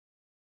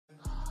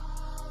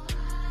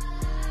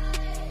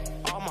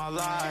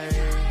life.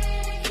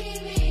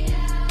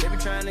 They been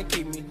trying to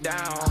keep me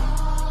down.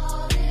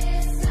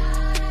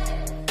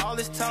 All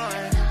this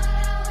time.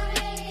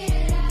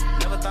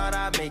 Never thought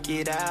I'd make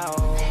it out.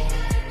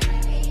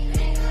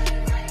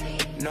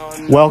 No,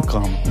 no.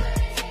 Welcome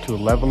to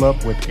Level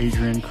Up with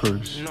Adrian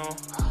Cruz. No.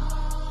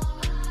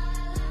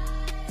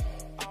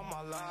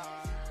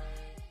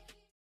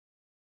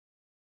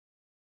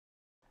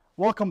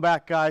 Welcome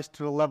back, guys,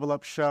 to the Level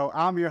Up Show.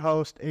 I'm your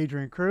host,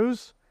 Adrian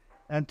Cruz,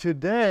 and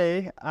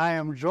today I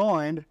am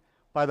joined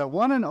by the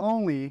one and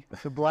only,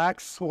 the Black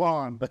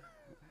Swan,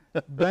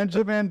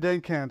 Benjamin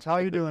Dinkins. How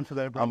you doing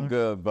today, brother? I'm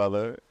good,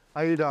 brother.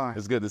 How you doing?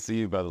 It's good to see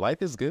you, brother.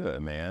 Life is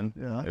good, man.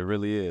 Yeah. It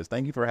really is.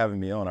 Thank you for having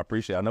me on. I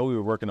appreciate it. I know we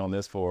were working on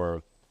this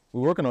for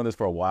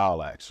a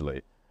while,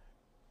 actually.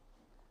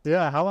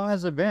 Yeah, how long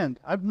has it been?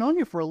 I've known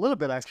you for a little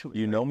bit, actually.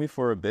 You know me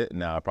for a bit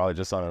now, probably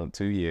just on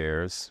 2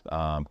 years.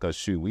 Because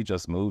shoot, we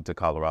just moved to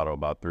Colorado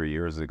about 3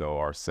 years ago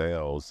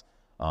ourselves.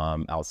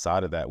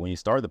 Outside of that, when you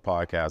started the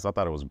podcast, I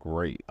thought it was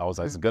great. I was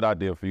like, it's a good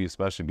idea for you,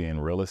 especially being in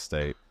real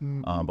estate.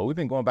 But we've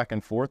been going back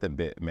and forth a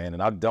bit, man.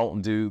 And I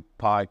don't do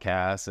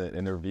podcasts and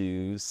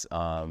interviews.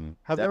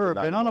 Have you ever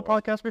been on a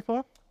podcast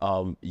before?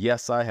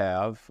 Yes, I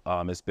have.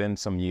 It's been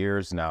some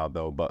years now,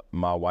 though. But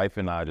my wife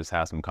and I just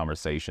had some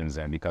conversations,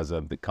 and because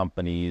of the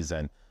companies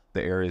and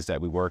the areas that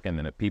we work in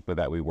and the people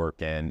that we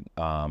work in,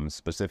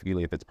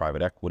 specifically if it's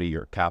private equity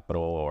or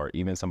capital or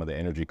even some of the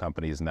energy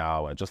companies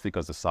now, and just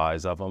because the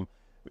size of them,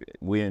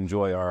 we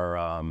enjoy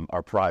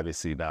our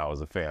privacy now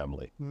as a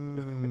family.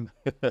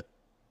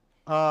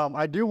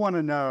 I do want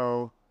to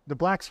know, the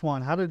Black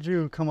Swan, how did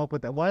you come up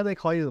with that? Why do they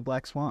call you the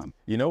Black Swan?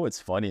 You know, it's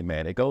funny,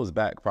 man. It goes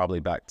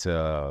probably back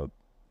to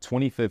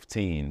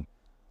 2015.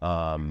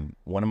 One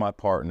of my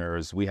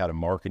partners, we had a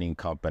marketing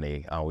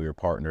company we were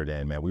partnered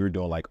in, man. We were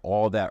doing like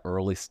all that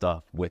early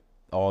stuff with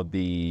all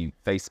the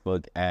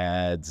Facebook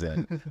ads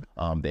and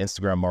the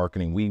Instagram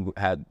marketing. We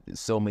had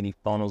so many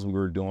funnels we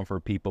were doing for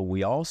people.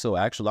 We also,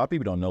 actually, a lot of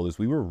people don't know this,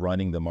 we were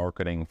running the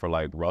marketing for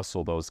like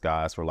Russell, those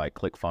guys, for like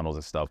ClickFunnels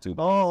and stuff too.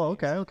 Oh,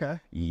 okay.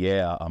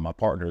 Yeah, my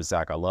partner,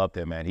 Zach, I loved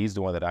him, man. He's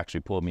the one that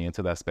actually pulled me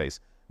into that space.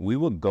 We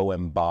would go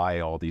and buy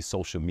all these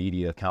social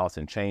media accounts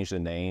and change the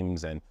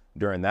names. And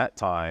during that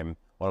time,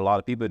 what a lot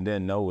of people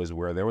didn't know is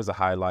where there was a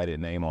highlighted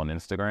name on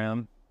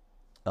Instagram.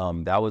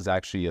 That was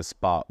actually a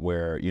spot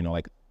where, you know,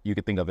 like, you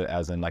could think of it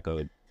as in like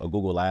a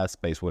Google Ads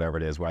space, whatever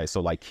it is, right?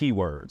 So like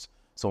keywords.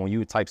 So when you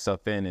would type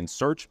stuff in and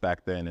search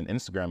back then, and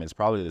Instagram is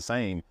probably the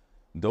same,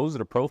 those are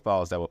the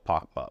profiles that would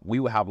pop up. We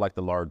would have like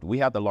we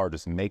had the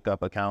largest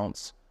makeup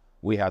accounts.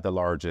 We had the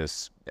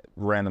largest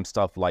random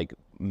stuff like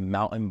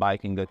mountain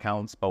biking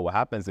accounts. But what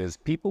happens is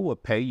people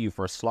would pay you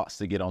for slots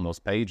to get on those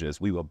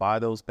pages. We would buy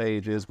those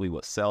pages. We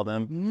would sell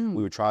them.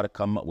 We would try to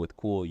come up with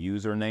cool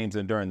usernames.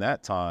 And during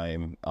that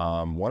time,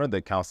 one of the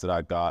accounts that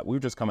I got, we were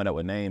just coming up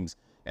with names.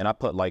 And I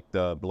put like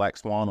the Black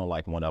Swan on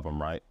like one of them,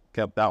 right?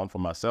 Kept that one for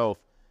myself,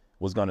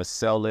 was going to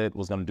sell it,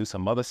 was going to do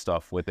some other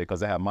stuff with it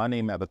because it had my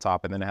name at the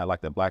top and then it had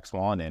like the Black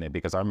Swan in it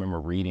because I remember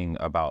reading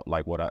about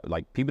like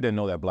people didn't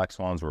know that Black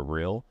Swans were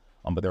real,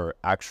 but they're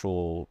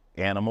actual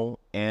animal.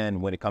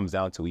 And when it comes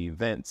down to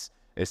events,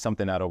 it's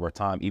something that over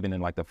time, even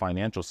in like the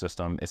financial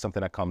system, it's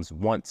something that comes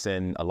once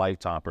in a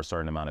lifetime for a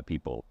certain amount of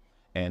people.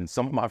 And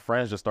some of my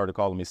friends just started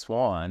calling me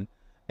Swan.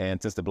 And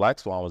since the Black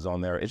Swan was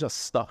on there, it just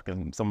stuck.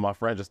 And some of my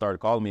friends just started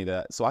calling me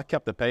that. So I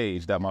kept the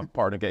page that my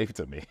partner gave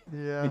to me.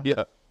 Yeah.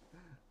 Yeah.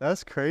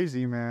 That's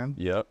crazy, man.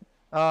 Yep.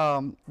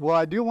 Well,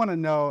 I do want to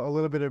know a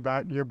little bit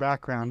about your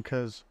background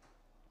because,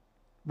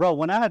 bro,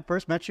 when I had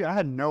first met you, I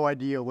had no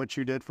idea what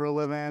you did for a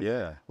living.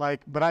 Yeah. Like,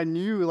 but I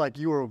knew like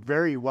you were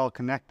very well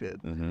connected,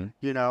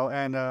 you know,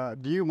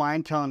 and do you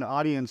mind telling the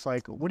audience,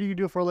 like, what do you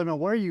do for a living?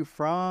 Where are you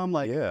from?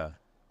 Like, yeah.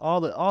 All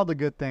the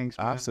good things,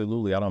 man.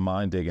 Absolutely. I don't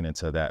mind digging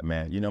into that,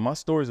 man. You know, my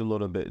story's a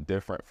little bit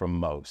different from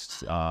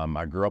most.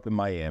 I grew up in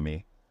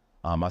Miami.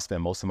 I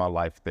spent most of my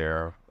life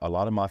there. A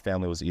lot of my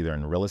family was either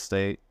in real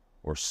estate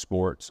or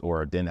sports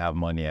or didn't have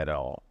money at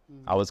all.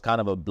 I was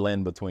kind of a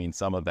blend between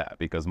some of that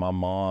because my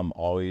mom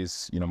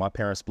always, you know, my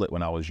parents split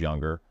when I was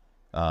younger.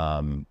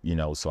 You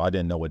know, so I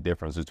didn't know a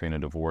difference between a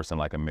divorce and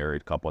like a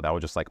married couple. That was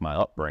just like my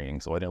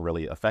upbringing. So it didn't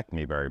really affect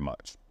me very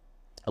much.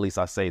 At least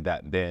I say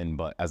that then,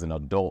 but as an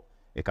adult,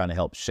 it kind of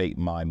helped shape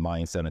my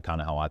mindset and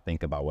kind of how I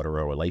think about what a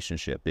real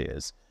relationship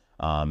is.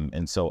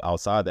 And so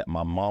outside that,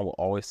 my mom would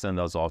always send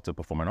us off to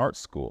performing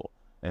arts school.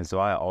 And so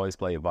I always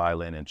played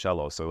violin and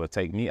cello. So it would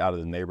take me out of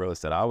the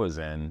neighborhoods that I was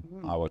in.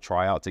 I would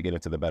try out to get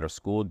into the better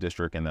school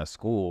district in that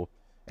school.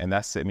 And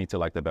that sent me to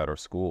like the better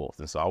schools.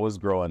 And so I was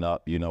growing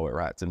up, you know, with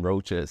rats and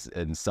roaches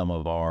in some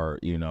of our,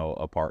 you know,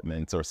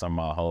 apartments or some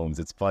of my homes.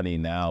 It's funny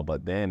now,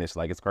 but then it's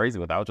like, it's crazy.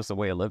 That was just a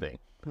way of living.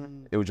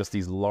 It was just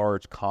these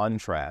large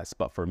contrasts.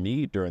 But for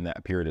me during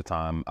that period of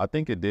time, I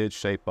think it did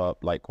shape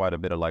up like quite a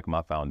bit of like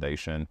my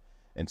foundation.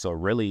 And so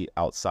really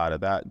outside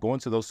of that, going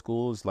to those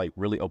schools, like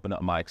really opened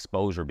up my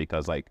exposure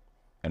because like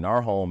in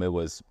our home, it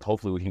was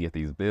hopefully we can get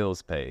these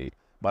bills paid.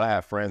 But I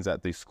have friends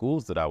at the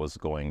schools that I was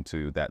going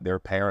to that their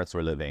parents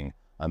were living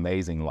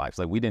amazing lives.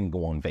 Like we didn't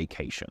go on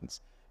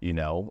vacations. you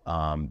know,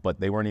 but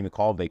they weren't even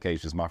called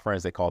vacations. My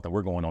friends, they called them,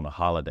 we're going on a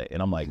holiday.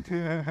 And I'm like,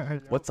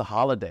 what's a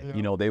holiday?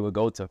 You know, they would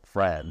go to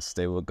France.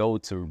 They would go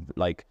to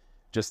like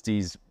just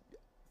these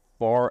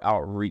far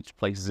outreach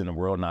places in the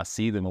world, and I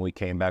see them when we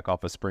came back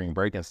off of spring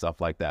break and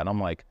stuff like that. And I'm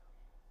like,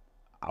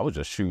 I was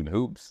just shooting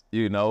hoops,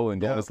 you know,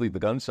 and going to sleep the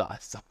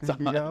gunshots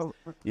sometimes,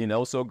 you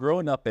know. So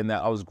growing up in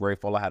that, I was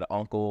grateful. I had an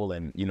uncle,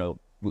 and, you know,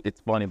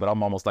 it's funny, but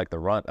I'm almost like the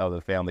runt of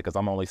the family because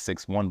I'm only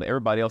 6'1", but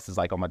everybody else is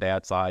like on my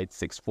dad's side,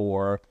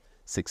 6'4",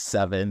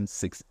 6'7",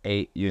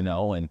 6'8", you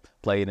know, and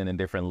played in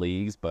different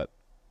leagues. But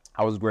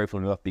I was grateful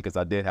enough because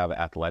I did have an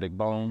athletic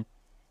bone.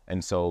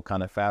 And so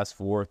kind of fast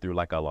forward through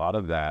like a lot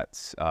of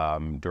that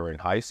during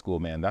high school,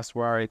 man, that's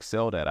where I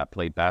excelled at. I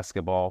played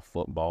basketball,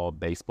 football,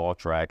 baseball,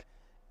 track,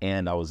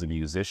 and I was a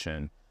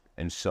musician.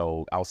 And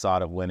so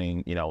outside of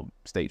winning, you know,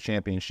 state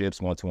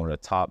championships, went to one of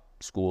the top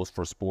schools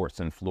for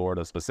sports in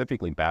Florida,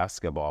 specifically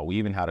basketball. We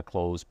even had a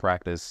closed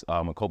practice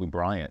with Kobe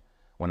Bryant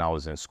when I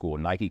was in school.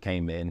 Nike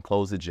came in,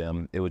 closed the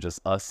gym. It was just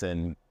us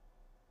and,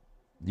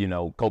 you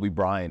know, Kobe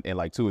Bryant and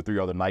like 2 or 3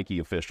 other Nike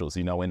officials,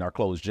 you know, in our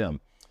closed gym.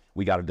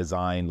 We got to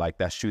design like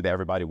that shoe that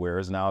everybody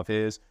wears now of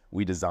his.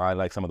 We designed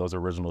like some of those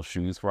original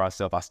shoes for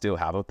ourselves. I still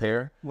have a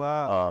pair.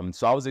 Wow.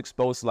 So I was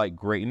exposed to like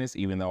greatness,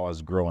 even though I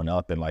was growing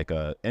up in like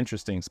a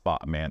interesting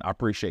spot, man. I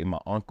appreciate my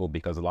uncle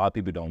because a lot of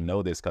people don't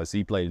know this because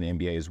he played in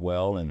the NBA as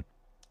well. And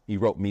he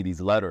wrote me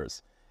these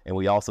letters, and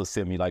we also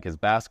sent me like his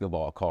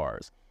basketball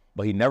cards,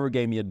 but he never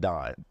gave me a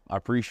dime. I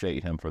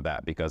appreciate him for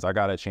that because I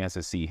got a chance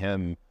to see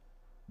him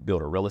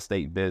build a real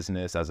estate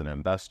business as an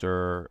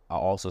investor. I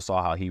also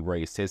saw how he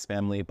raised his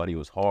family, but he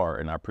was hard,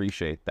 and I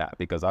appreciate that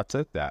because I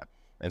took that.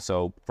 And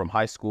so from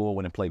high school,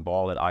 when I played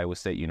ball at Iowa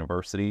State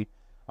University,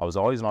 I was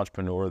always an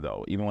entrepreneur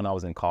though. Even when I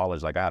was in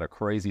college, like I had a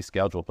crazy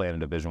schedule playing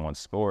in Division I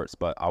sports,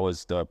 but I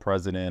was the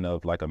president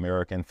of like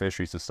American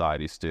Fishery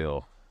Society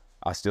still.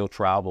 I still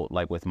traveled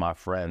like with my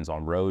friends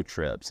on road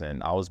trips,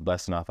 and I was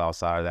blessed enough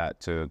outside of that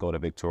to go to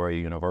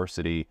Victoria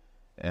University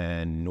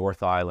and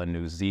North Island,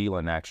 New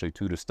Zealand, actually,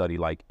 too, to study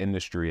like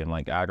industry and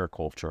like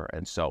agriculture.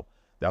 And so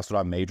that's what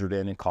I majored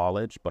in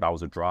college, but I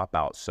was a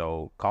dropout.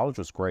 So college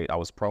was great. I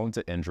was prone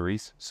to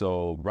injuries.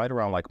 So right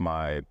around like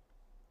my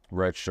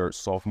redshirt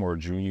sophomore,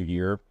 junior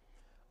year,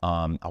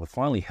 I was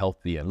finally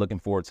healthy and looking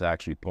forward to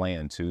actually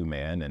playing too,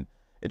 man. And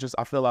it just,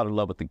 I fell out of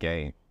love with the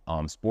game.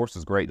 Sports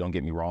is great, don't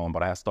get me wrong,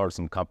 but I had started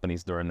some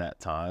companies during that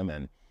time.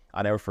 And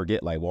I never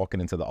forget like walking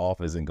into the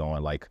office and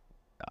going like,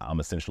 I'm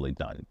essentially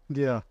done.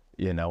 Yeah.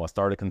 You know, I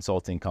started a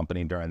consulting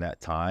company during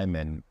that time,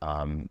 and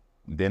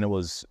then it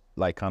was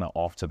like kind of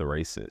off to the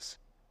races.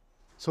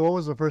 So what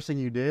was the first thing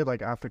you did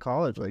like after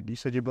college? Like you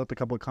said you built a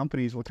couple of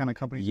companies. What kind of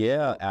companies?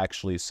 Yeah,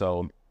 actually.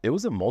 So it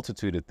was a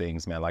multitude of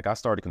things, man. Like I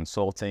started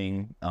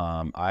consulting.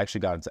 I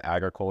actually got into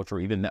agriculture,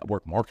 even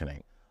network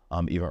marketing.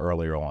 Even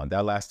earlier on.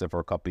 That lasted for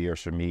a couple of years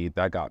for me.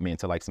 That got me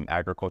into like some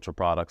agriculture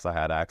products I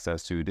had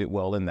access to. Did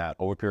well in that.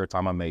 Over a period of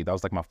time I made, that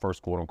was like my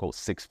first quote unquote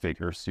 6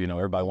 figures. You know,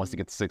 everybody wants to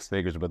get to 6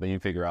 figures, but then you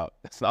figure out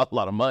it's not a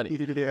lot of money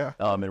Yeah.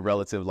 in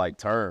relative like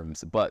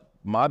terms. But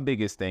my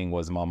biggest thing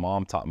was my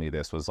mom taught me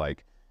this was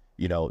like,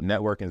 you know,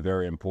 networking is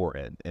very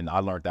important. And I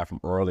learned that from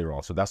earlier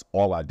on. So that's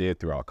all I did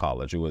throughout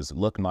college. It was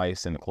look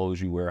nice in the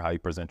clothes you wear, how you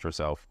present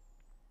yourself,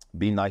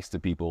 be nice to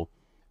people,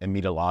 and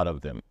meet a lot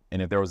of them.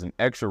 And if there was an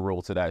extra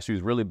rule to that, she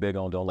was really big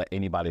on don't let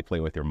anybody play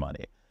with your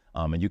money.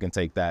 And you can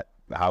take that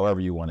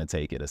however you want to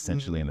take it,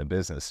 essentially, in the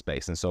business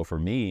space. And so for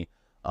me,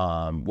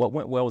 what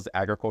went well was the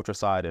agriculture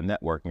side and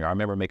networking. I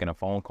remember making a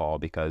phone call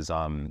because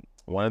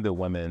one of the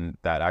women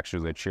that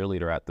actually was a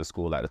cheerleader at the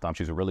school at the time,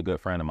 she was a really good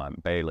friend of mine,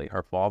 Bailey.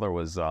 Her father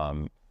was,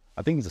 I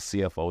think he's a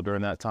CFO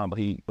during that time, but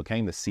he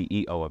became the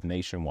CEO of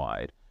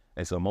Nationwide.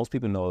 And so most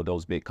people know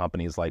those big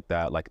companies like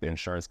that, like the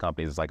insurance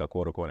companies, like a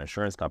quote unquote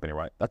insurance company,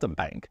 right? That's a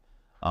bank.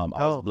 I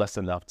was blessed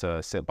enough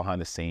to sit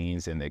behind the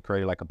scenes, and they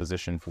created like a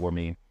position for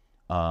me.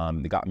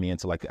 They got me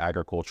into like the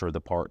agriculture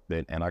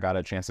department, and I got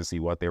a chance to see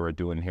what they were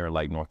doing here in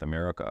like North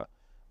America.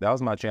 That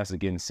was my chance of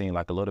getting seen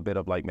like a little bit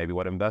of like maybe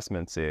what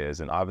investments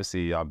is. And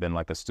obviously I've been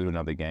like a student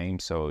of the game.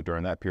 So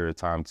during that period of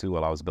time too,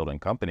 while I was building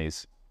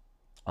companies,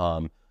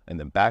 in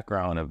the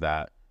background of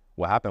that,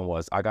 what happened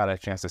was I got a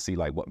chance to see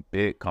like what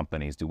big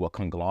companies do, what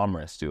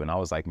conglomerates do. And I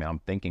was like, man, I'm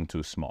thinking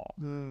too small.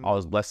 I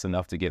was blessed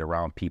enough to get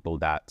around people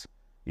that,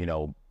 you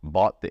know,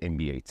 bought the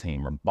NBA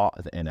team or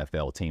bought the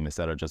NFL team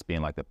instead of just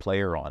being like the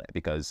player on it.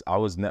 Because I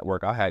was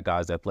network. I had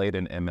guys that played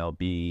in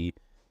MLB,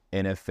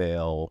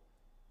 NFL,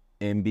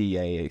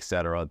 NBA,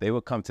 etc. They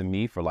would come to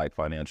me for like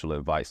financial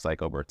advice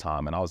like over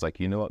time. And I was like,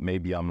 you know what,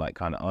 maybe I'm like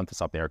kind of onto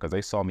something here, because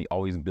they saw me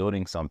always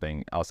building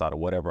something outside of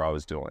whatever I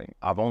was doing.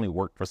 I've only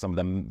worked for some of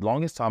them.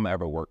 Longest time I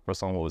ever worked for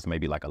someone was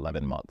maybe like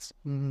 11 months.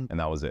 And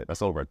that was it.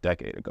 That's over a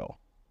decade ago.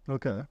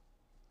 Okay.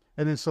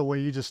 And then so where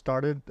you just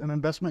started an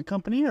investment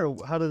company, or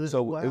how did this?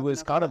 So it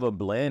was kind of a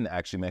blend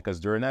actually, man, because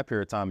during that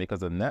period of time,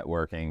 because of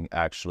networking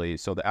actually,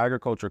 so the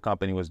agriculture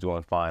company was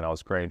doing fine. I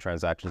was creating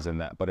transactions in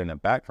that. But in the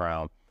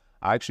background,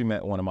 I actually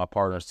met one of my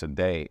partners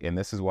today, and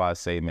this is why I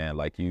say, man,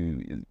 like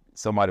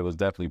somebody was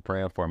definitely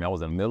praying for me. I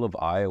was in the middle of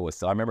Iowa,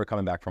 so I remember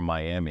coming back from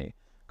Miami,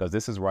 because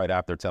this is right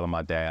after telling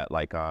my dad,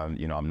 like,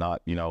 you know, I'm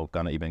not, you know,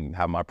 gonna even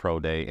have my pro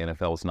day.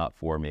 NFL's not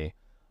for me.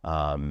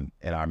 And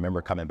I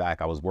remember coming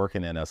back, I was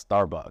working in a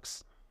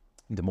Starbucks,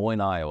 Des Moines,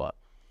 Iowa.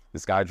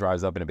 This guy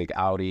drives up in a big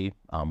Audi,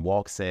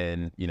 walks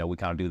in, you know, we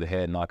kind of do the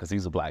head nod because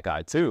he's a black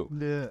guy too.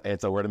 Yeah.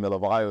 And so we're in the middle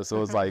of Iowa.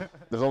 So it's like,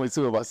 there's only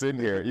two of us in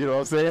here. You know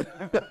what I'm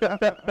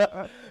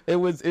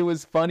saying? It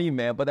was funny,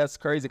 man. But that's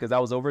crazy because that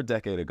was over a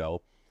decade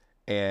ago.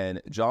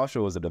 And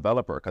Joshua was a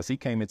developer because he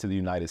came into the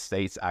United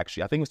States,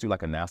 actually, I think it was through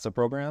like a NASA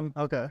program.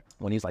 Okay.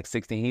 When he was like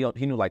 16,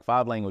 he knew like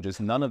 5 languages.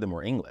 None of them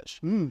were English.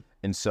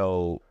 And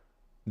so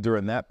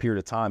during that period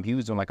of time, he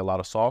was doing like a lot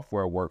of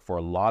software work for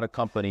a lot of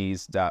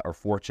companies that are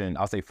Fortune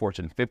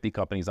 50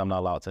 companies. I'm not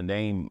allowed to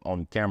name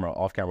on camera,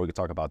 off camera, we could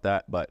talk about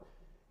that. But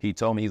he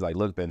told me, he's like,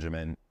 look,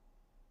 Benjamin,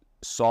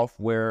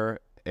 software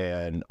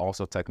and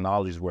also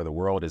technology is where the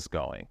world is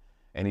going.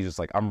 And he's just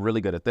like, I'm really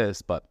good at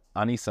this, but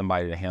I need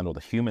somebody to handle the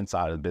human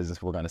side of the business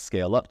if we're going to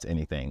scale up to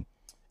anything.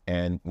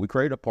 And we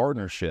created a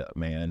partnership,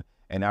 man.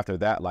 And after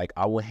that, like,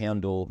 I will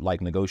handle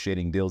like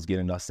negotiating deals,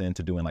 getting us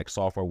into doing like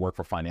software work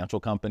for financial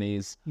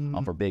companies,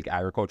 for big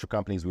agriculture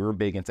companies. We were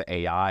big into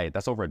AI.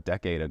 That's over a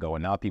decade ago.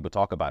 And now people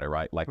talk about it,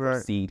 right? Like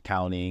seed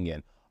counting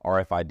and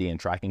RFID and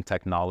tracking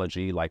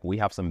technology. Like, we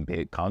have some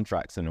big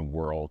contracts in the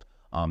world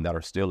that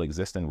are still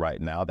existing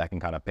right now that can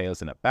kind of pay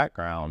us in the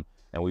background.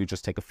 And we would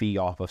just take a fee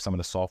off of some of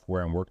the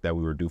software and work that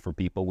we would do for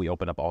people. We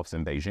opened up an office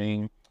in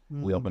Beijing.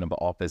 We opened up an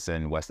office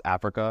in West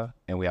Africa,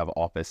 and we have an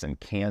office in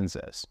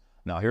Kansas.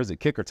 Now, here's a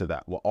kicker to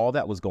that. Well, all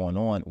that was going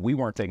on, we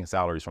weren't taking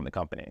salaries from the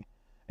company.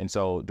 And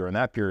so during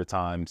that period of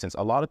time, since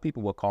a lot of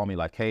people would call me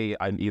like, hey,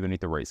 I either need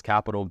to raise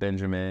capital,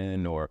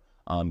 Benjamin, or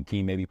can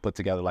you maybe put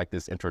together like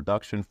this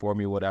introduction for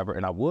me or whatever?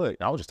 And I would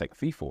just take a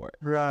fee for it.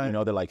 Right. You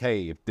know, they're like,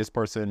 hey, if this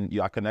person,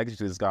 I connected you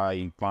to this guy,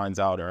 he finds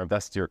out or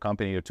invests to your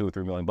company or $2 or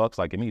 $3 million,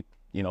 like, give me,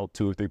 2 or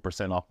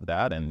 3% off of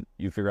that, and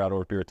you figure out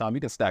over a period of time, you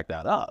can stack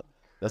that up.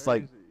 That's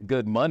like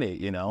good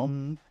money,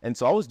 And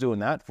so I was doing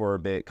that for a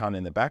bit, kind of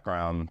in the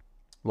background,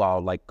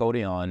 while like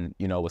Godeon,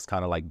 was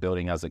kind of like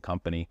building as a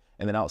company.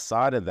 And then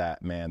outside of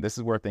that, man, this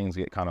is where things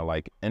get kind of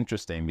like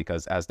interesting,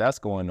 because as that's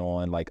going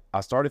on, like,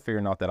 I started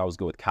figuring out that I was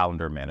good with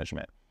calendar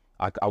management.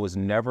 I was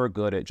never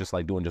good at just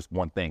like doing just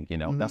one thing,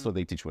 That's what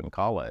they teach you in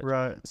college.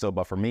 Right. So,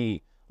 but for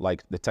me,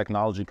 like, the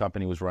technology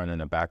company was running in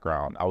the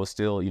background. I was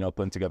still,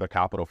 putting together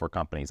capital for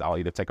companies. I'll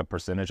either take a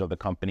percentage of the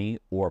company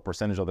or a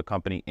percentage of the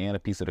company and a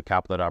piece of the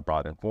capital that I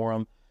brought in for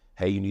them.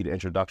 Hey, you need an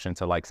introduction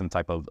to like some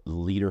type of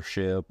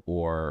leadership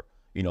or,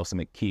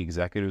 some key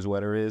executives,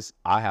 whatever it is.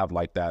 I have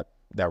like that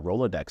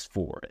Rolodex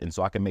for it. And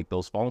so I can make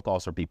those phone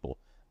calls for people.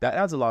 That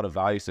adds a lot of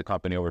value to the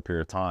company over a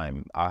period of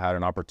time. I had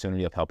an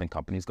opportunity of helping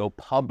companies go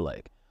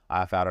public.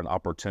 I've had an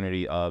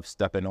opportunity of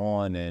stepping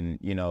on and,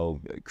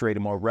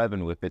 creating more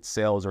revenue, if it's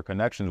sales or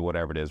connections,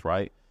 whatever it is,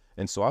 right?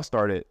 And so I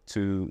started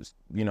to,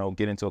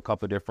 get into a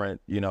couple of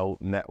different,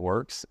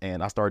 networks,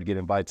 and I started getting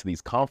invited to these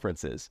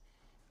conferences.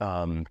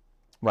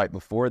 Right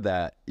before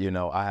that,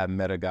 I had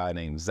met a guy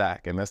named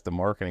Zach, and that's the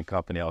marketing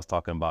company I was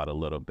talking about a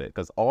little bit,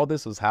 because all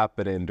this was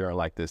happening during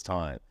like this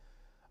time.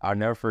 I'll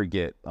never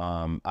forget,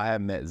 I had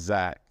met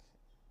Zach,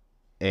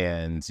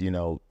 and,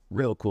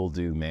 real cool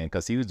dude, man,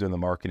 because he was doing the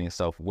marketing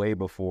stuff way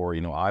before,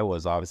 I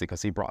was, obviously,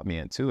 because he brought me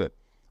into it.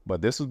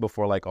 But this was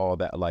before like all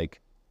that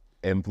like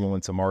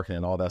influencer marketing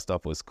and all that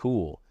stuff was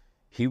cool.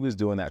 He was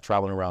doing that,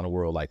 traveling around the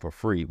world like for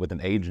free with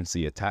an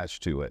agency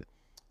attached to it.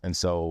 And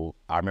so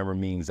I remember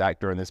meeting Zach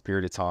during this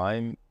period of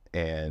time,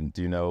 and,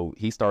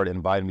 he started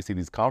inviting me to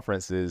these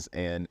conferences,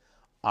 and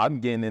I'm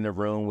getting in the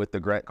room with the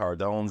Grant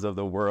Cardones of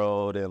the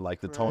world and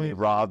like the Tony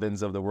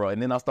Robbins of the world.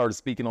 And then I started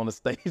speaking on the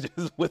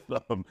stages with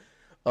them.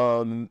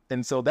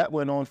 And so that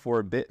went on for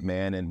a bit,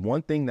 man. And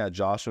one thing that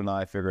Joshua and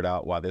I figured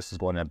out while this was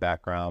going in the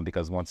background,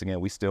 because once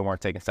again, we still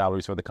weren't taking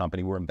salaries for the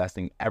company. We were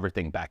investing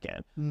everything back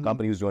in.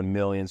 Company was doing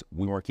millions.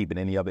 We weren't keeping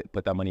any of it,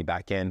 put that money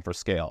back in for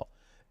scale.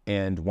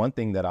 And one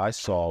thing that I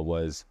saw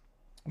was,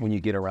 when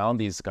you get around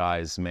these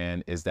guys,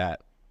 man, is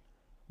that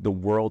the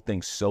world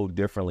thinks so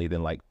differently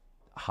than like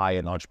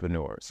high-end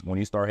entrepreneurs. When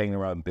you start hanging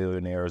around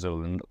billionaires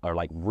or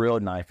like real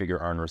 9-figure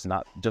earners,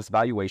 not just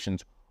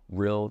valuations,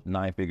 real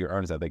 9-figure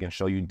earners that they can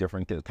show you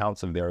different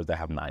accounts of theirs that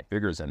have 9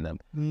 figures in them.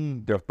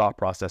 Their thought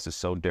process is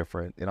so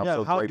different. And I'm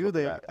so grateful for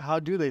that. How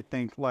do they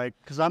think? Like,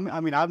 because I've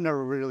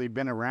never really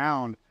been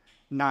around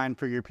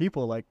 9-figure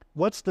people. Like,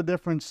 what's the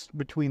difference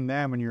between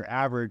them and your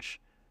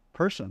average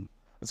person?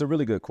 It's a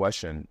really good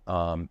question.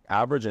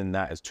 Average and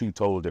that is 2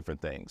 total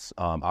different things.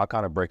 I'll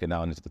kind of break it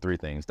down into the 3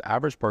 things. The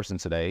average person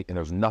today, and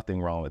there's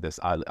nothing wrong with this,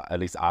 at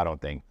least I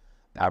don't think,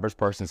 the average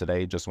person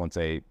today just wants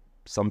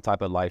some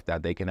type of life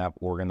that they can have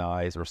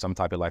organized, or some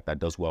type of life that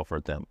does well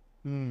for them.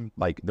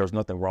 Like, there's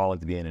nothing wrong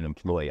with being an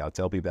employee. I'll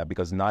tell people that,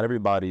 because not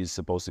everybody's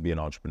supposed to be an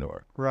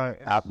entrepreneur. Right.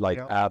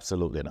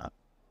 Absolutely not.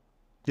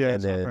 Yeah, and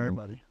it's then, not for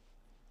everybody.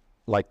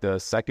 Like, the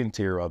second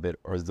tier of it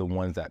are the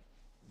ones that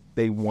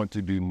they want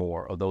to do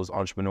more, or those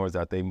entrepreneurs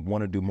that they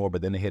want to do more,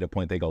 but then they hit a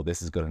point, they go,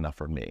 this is good enough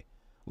for me.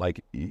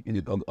 Like,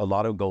 a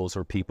lot of goals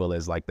for people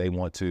is like, they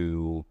want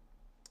to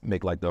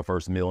make like their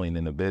first $1 million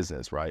in the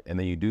business, right? And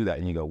then you do that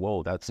and you go,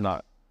 whoa, that's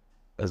not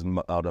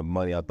out of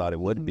money I thought it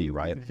would be,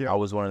 right? Yeah. I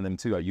was one of them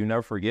too. You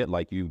never forget,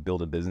 like, you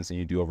build a business and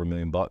you do over $1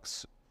 million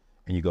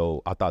and you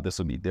go, I thought this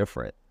would be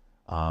different.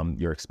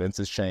 Your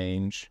expenses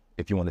change.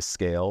 If you want to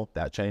scale,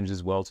 that changes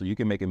as well. So you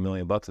can make $1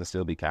 million and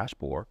still be cash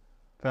poor.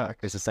 Facts.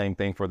 It's the same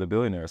thing for the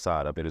billionaire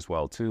side of it as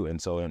well too.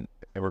 And so in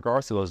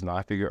regards to those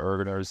 9-figure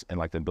earners and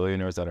like the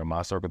billionaires that are in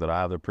my circle that I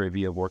have the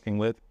privy of working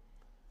with,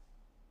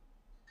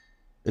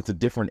 it's a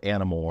different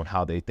animal on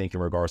how they think in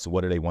regards to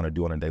what do they want to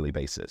do on a daily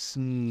basis.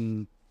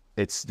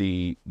 It's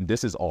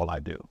this is all I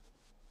do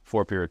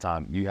for a period of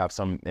time. You have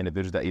some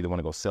individuals that either want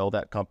to go sell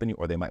that company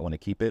or they might want to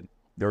keep it.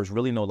 There's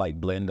really no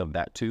like blend of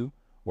that too,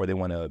 where they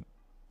want to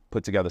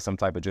put together some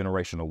type of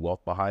generational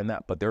wealth behind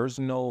that. But there's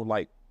no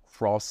like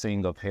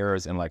crossing of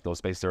hairs in like those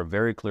spaces. There are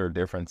very clear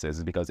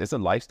differences because it's a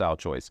lifestyle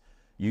choice.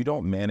 You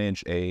don't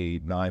manage a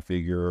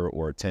 9-figure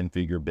or a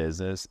 10-figure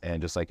business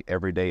and just like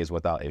every day is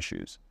without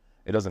issues.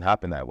 It doesn't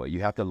happen that way.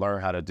 You have to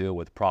learn how to deal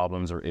with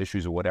problems or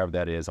issues or whatever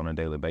that is on a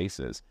daily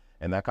basis.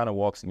 And that kind of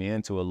walks me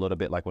into a little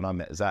bit like when I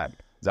met Zach.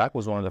 Zach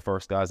was one of the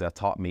first guys that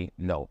taught me,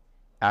 no,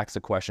 ask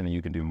a question and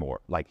you can do more.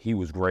 Like he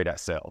was great at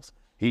sales.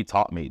 He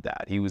taught me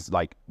that. He was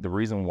like, the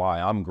reason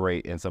why I'm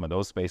great in some of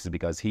those spaces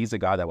because he's a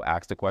guy that will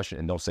ask the question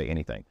and don't say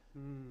anything.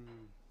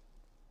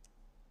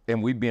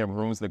 And we'd be in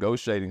rooms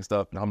negotiating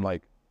stuff and I'm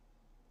like,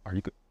 are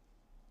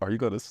you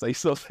going to say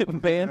something,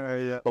 man?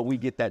 Yeah. But we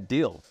get that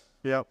deal.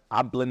 Yep.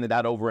 I blended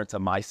that over into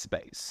my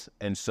space.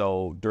 And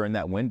so during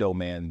that window,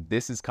 man,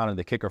 this is kind of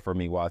the kicker for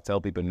me while I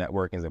tell people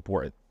networking is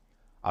important.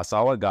 I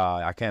saw a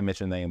guy, I can't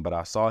mention the name, but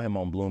I saw him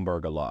on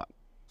Bloomberg a lot.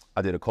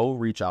 I did a cold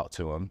reach out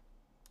to him.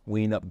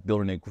 We ended up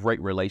building a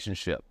great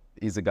relationship.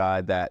 He's a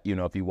guy that, you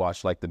know, if you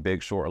watch like The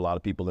Big Short, a lot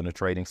of people in the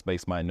trading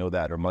space might know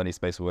that, or money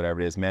space or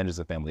whatever it is, manages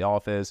a family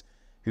office.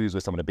 He was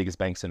with some of the biggest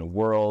banks in the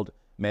world,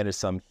 managed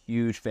some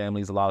huge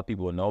families a lot of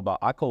people would know about.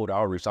 I cold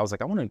outreach. I was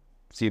like, I want to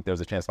see if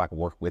there's a chance I can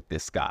work with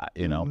this guy.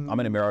 You know, I'm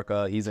in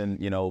America, he's in,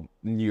 you know,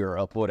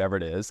 Europe, whatever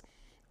it is.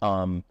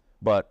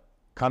 But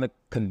kind of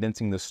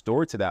condensing the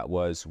story to that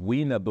was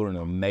we ended up building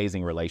an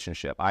amazing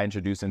relationship. I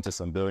introduced him to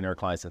some billionaire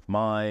clients of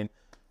mine.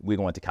 We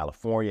went to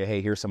California.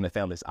 Hey, here's some of the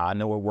families I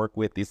know or work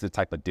with. These are the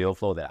type of deal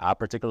flow that I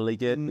particularly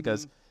get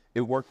because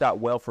it worked out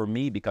well for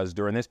me because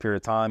during this period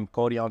of time,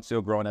 Codion's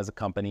still growing as a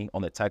company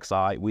on the tech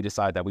side. We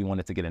decided that we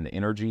wanted to get into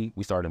energy.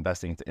 We started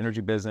investing into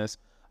energy business.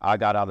 I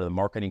got out of the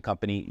marketing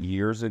company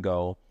years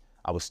ago.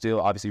 I was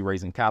still obviously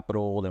raising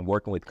capital and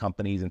working with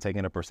companies and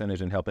taking a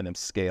percentage and helping them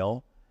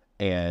scale.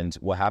 And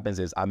what happens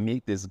is I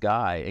meet this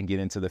guy and get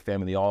into the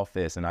family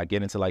office and I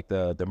get into like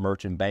the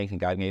merchant bank and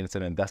got into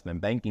the investment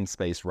banking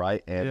space,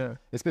 right? And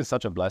it's been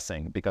such a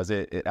blessing because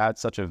it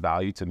adds such a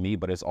value to me,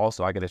 but it's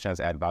also, I get a chance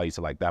to add value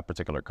to like that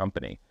particular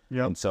company.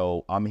 And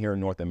so I'm here in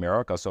North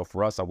America. So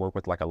for us, I work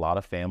with like a lot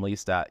of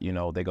families that, you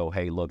know, they go,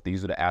 hey, look,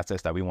 these are the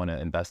assets that we want to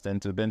invest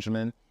into,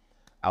 Benjamin.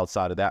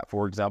 Outside of that,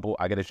 for example,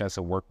 I get a chance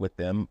to work with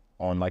them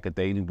on like a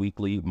daily,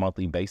 weekly,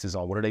 monthly basis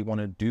on what do they want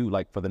to do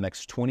like for the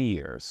next 20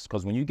 years.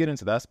 Because when you get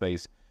into that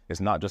space, it's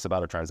not just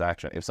about a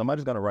transaction. If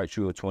somebody's going to write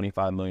you a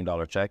 $25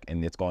 million check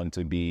and it's going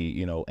to be,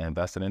 you know,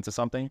 invested into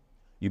something,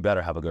 you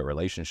better have a good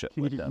relationship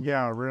with them.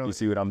 Yeah, really. You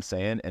see what I'm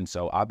saying? And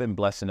so I've been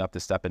blessed enough to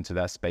step into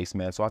that space,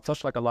 man. So I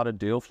touch like a lot of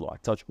deal flow. I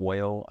touch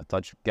oil, I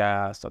touch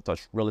gas, I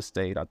touch real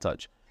estate, I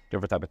touch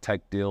different type of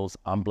tech deals.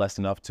 I'm blessed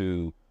enough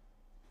to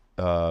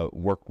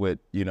work with,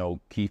 you know,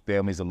 key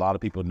families a lot of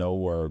people know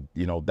or,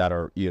 you know, that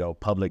are, you know,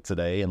 public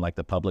today in like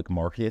the public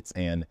markets.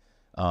 And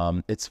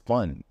it's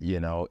fun, you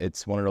know,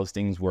 it's one of those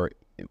things where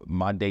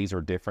my days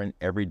are different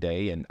every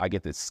day and I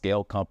get to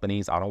scale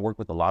companies. I don't work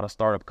with a lot of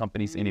startup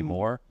companies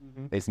anymore.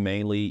 It's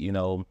mainly, you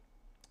know,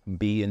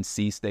 B and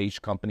C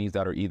stage companies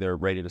that are either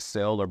ready to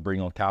sell or bring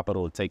on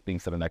capital to take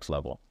things to the next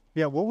level.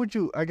 Yeah. What would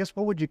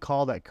you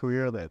call that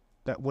career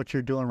that what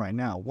you're doing right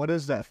now? What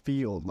is that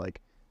field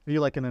like? Are you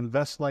like an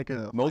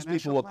most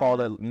people will call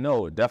it,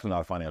 no, definitely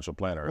not a financial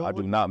planner. I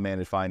do not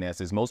manage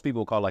finances. Most people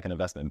will call it like an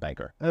investment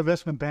banker. An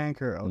investment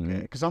banker,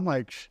 okay. Because I'm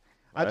like,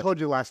 I told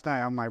you last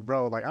night, I'm like,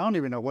 bro, like, I don't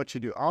even know what you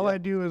do. All I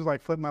do is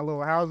like flip my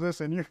little houses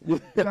and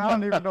I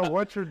don't even know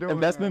what you're doing.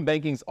 Investment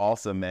banking's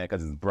awesome, man,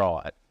 because it's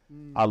broad.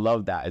 I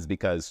love that. It's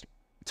because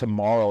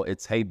tomorrow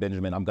it's, hey,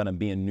 Benjamin, I'm going to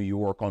be in New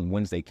York on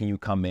Wednesday. Can you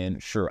come in?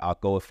 Sure, I'll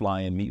go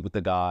fly and meet with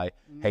the guy.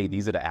 Hey,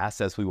 these are the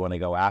assets we want to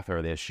go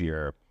after this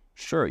year.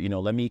 Sure, you know,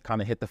 let me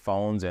kind of hit the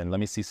phones and let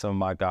me see some of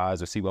my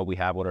guys or see what we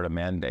have, what are the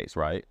mandates,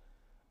 right?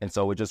 And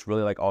so it just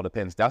really like all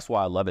depends. That's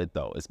why I love it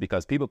though. It's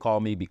because people call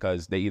me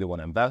because they either want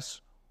to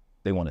invest,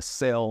 they want to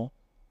sell,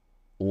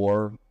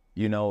 or,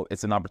 you know,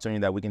 it's an opportunity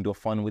that we can do a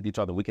fun with each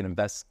other. We can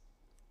invest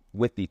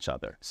with each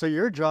other. So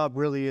your job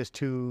really is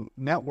to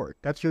network.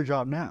 That's your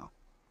job now,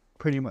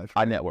 pretty much.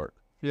 I network.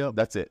 Yeah.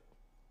 That's it.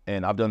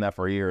 And I've done that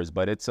for years,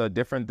 but it's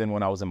different than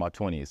when I was in my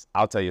 20s.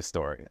 I'll tell you a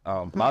story.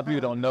 A lot of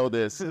people don't know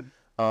this.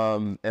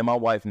 And my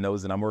wife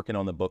knows that I'm working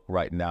on the book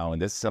right now.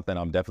 And this is something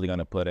I'm definitely going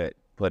to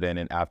put in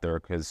and after,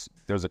 because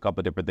there's a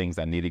couple of different things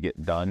that need to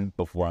get done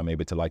before I'm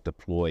able to like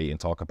deploy and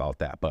talk about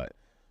that. But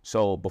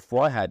so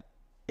before I had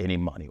any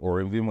money,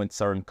 or even when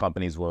certain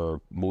companies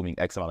were moving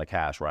X amount of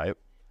cash, right?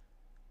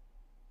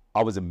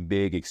 I was a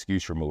big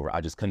excuse remover.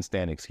 I just couldn't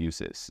stand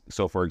excuses.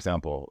 So, for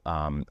example,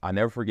 I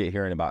never forget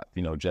hearing about,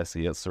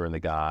 Jesse Itzler and the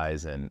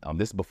guys. And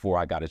this is before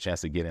I got a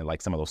chance to get in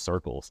like some of those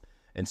circles.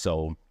 And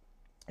so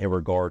in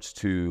regards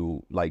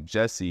to like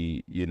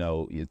Jesse,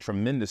 a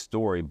tremendous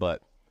story.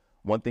 But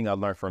one thing I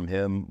learned from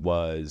him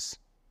was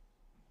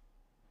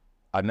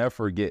I never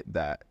forget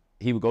that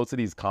he would go to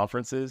these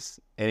conferences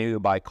and he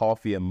would buy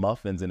coffee and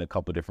muffins in a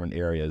couple different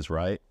areas,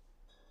 right?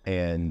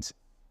 And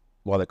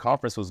while the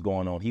conference was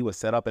going on, he was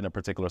set up in a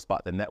particular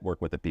spot to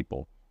network with the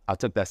people. I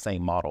took that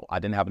same model. I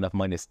didn't have enough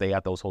money to stay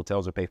at those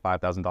hotels or pay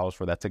 $5,000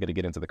 for that ticket to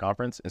get into the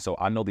conference. And so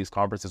I know these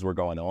conferences were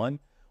going on.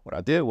 What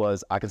I did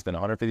was I could spend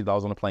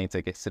 $150 on a plane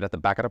ticket, sit at the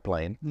back of the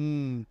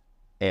plane,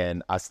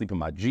 and I sleep in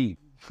my Jeep.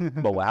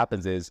 But what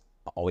happens is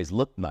I always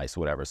look nice,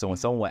 whatever. So when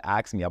someone would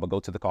ask me, I would go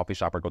to the coffee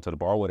shop or go to the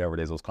bar, whatever it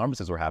is, those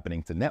conferences were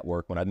happening to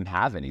network when I didn't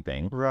have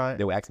anything. Right.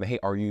 They would ask me, hey,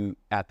 are you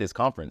at this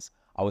conference?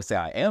 I would say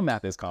I am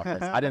at this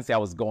conference. I didn't say I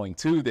was going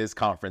to this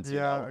conference.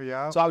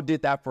 Yeah. So I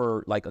did that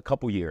for like a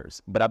couple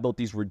years, but I built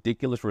these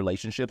ridiculous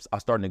relationships. I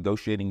started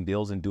negotiating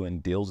deals and doing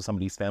deals with some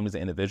of these families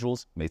and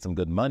individuals, made some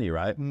good money,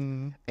 right?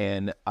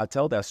 And I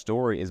tell that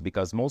story is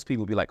because most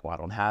people be like, well, I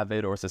don't have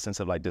it, or it's a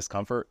sense of like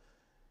discomfort.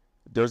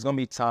 There's going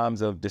to be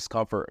times of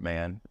discomfort,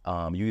 man.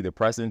 You either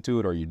press into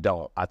it or you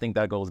don't. I think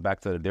that goes back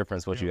to the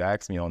difference, what you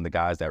asked me on the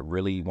guys that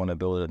really want to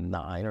build a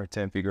 9 or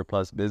 10 figure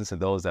plus business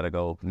and those that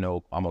go,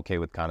 no, I'm okay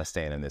with kind of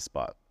staying in this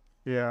spot.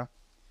 Yeah.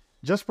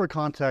 Just for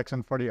context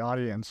and for the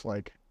audience,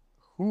 like,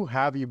 who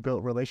have you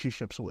built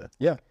relationships with?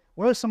 Yeah.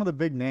 What are some of the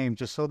big names,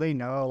 just so they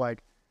know,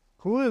 like,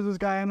 who is this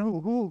guy and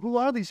who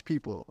are these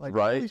people? Like,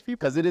 right? These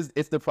people? Because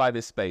it's the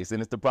private space,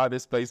 and it's the private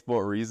space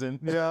for a reason.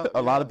 Yeah.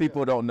 A lot of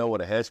people don't know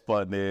what a hedge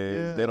fund is.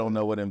 Yeah. They don't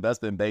know what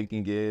investment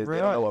banking is. Right.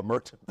 They don't know what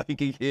merchant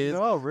banking is.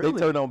 No, really? They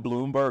turn on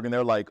Bloomberg and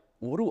they're like,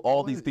 what do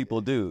all these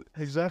people do?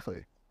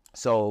 Exactly.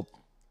 So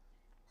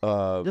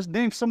just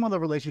name some of the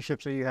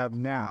relationships that you have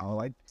now.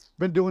 Like,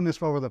 been doing this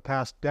for over the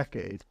past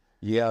decade.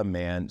 yeah,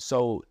 man.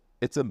 So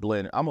it's a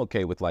blend. I'm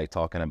okay with like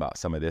talking about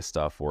some of this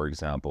stuff. For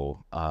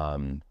example,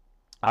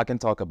 I can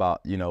talk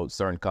about,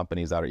 certain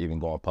companies that are even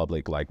going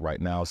public like right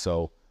now.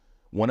 So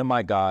one of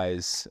my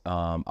guys,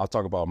 I'll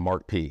talk about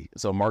Mark P.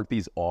 So Mark P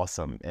is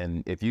awesome.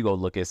 And if you go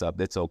look this up,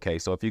 it's okay.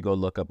 So if you go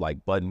look up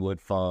like Buttonwood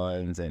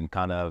Funds and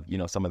kind of,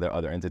 some of their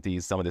other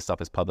entities, some of this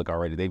stuff is public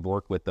already. They've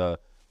worked with the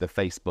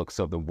Facebooks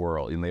of the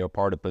world, and they are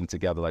part of putting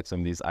together like some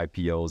of these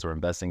IPOs or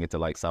investing into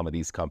like some of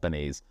these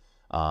companies.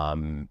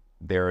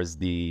 There's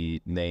the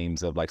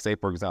names of like, say,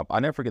 for example, I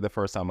never forget the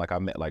first time like I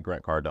met like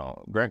Grant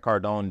Cardone. Grant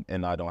Cardone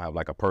and I don't have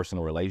like a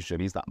personal relationship.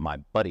 He's not my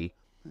buddy,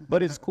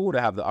 but it's cool to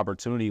have the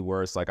opportunity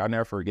where it's like, I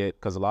never forget,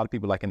 because a lot of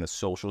people like in the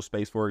social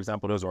space, for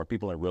example, those are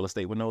people in real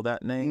estate would know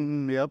that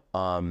name. Yep.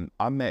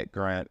 I met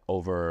Grant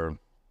over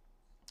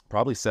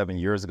probably 7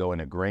 years ago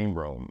in a green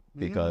room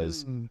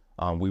because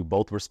we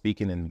both were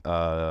speaking in,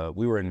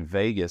 we were in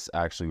Vegas,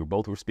 actually. We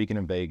both were speaking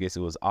in Vegas. It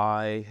was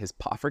I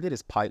forget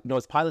his pilot. No,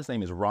 his pilot's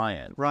name is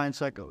Ryan. Ryan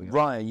Seco. Yeah.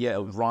 Ryan,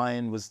 yeah.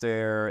 Ryan was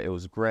there. It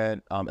was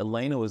Grant.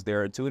 Elena was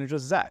there too, and it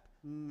was just Zach.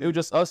 It was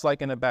just us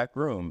like in the back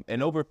room.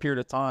 And over a period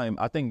of time,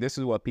 I think this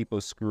is what people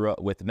screw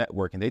up with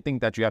networking. They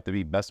think that you have to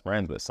be best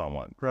friends with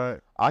someone. Right.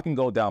 I can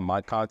go down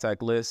my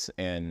contact list,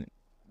 and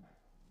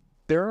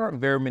there aren't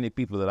very many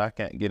people that I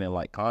can't get in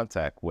like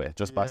contact with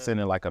just by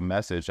sending like a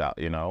message out,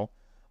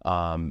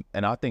 and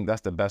I think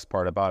that's the best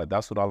part about it.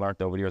 That's what I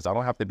learned over the years. I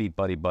don't have to be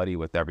buddy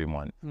with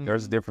everyone.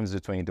 There's a difference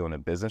between doing a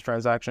business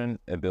transaction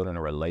and building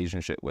a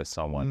relationship with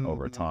someone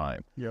over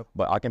time. Yep.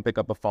 But I can pick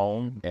up a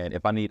phone, and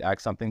if I need to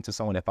ask something to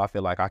someone, if I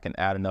feel like I can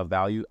add enough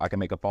value, I can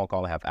make a phone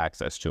call and have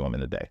access to them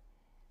in a day.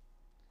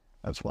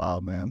 That's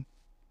wild, man.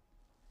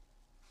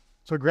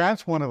 So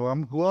Grant's one of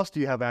them. Who else do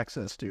you have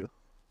access to?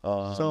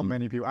 So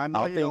many people. I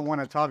know you don't want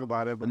to talk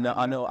about it, but no,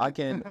 I know I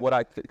can.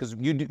 Because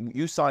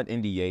you signed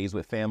NDAs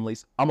with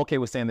families. I'm okay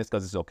with saying this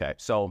because it's okay.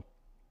 So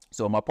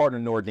my partner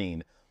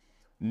Nordine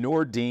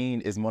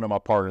is one of my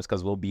partners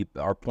because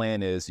our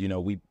plan is,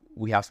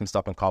 we have some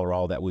stuff in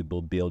Colorado that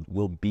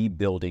we'll be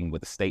building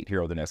with the state here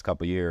over the next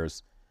couple of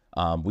years.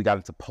 We got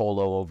into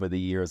polo over the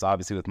years,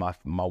 obviously with my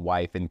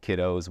wife and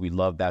kiddos. We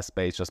love that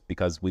space just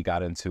because we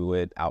got into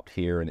it out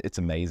here, and it's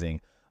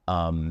amazing.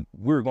 We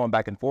were going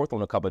back and forth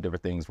on a couple of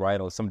different things, right?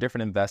 On some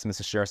different investments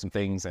to share some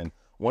things. And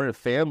one of the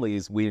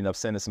families we ended up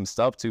sending some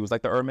stuff to was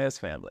like the Hermes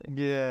family.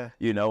 Yeah.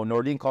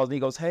 Nordine calls me, he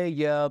goes, hey,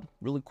 yeah,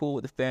 really cool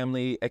with the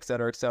family, et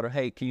cetera, et cetera.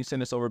 Hey, can you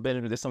send this over,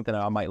 Ben? There's something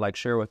that I might like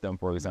share with them,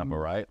 for example,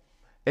 right?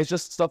 It's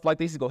just stuff like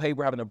this. You go, hey,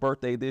 we're having a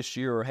birthday this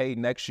year, or hey,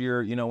 next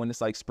year, when it's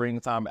like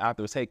springtime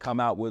after, it's, hey, come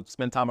out, we'll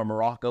spend time in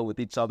Morocco with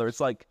each other. It's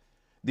like,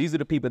 these are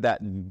the people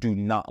that do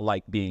not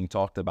like being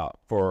talked about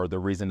for the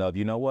reason of,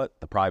 the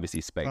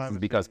privacy space. It's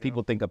because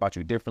people think about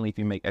you differently if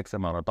you make X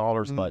amount of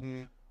dollars. But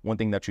one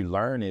thing that you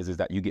learn is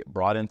that you get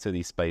brought into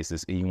these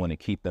spaces and you want to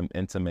keep them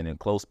intimate and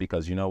close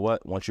because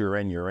once you're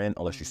in,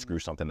 unless you screw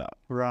something up.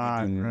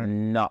 Right. You do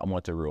not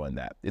want to ruin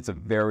that. It's a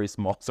very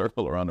small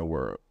circle around the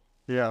world.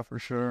 Yeah, for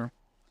sure.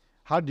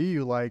 How do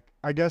you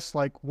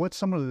what's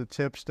some of the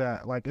tips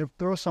that if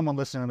there was someone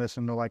listening to this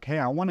and they're like, hey,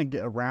 I want to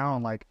get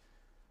around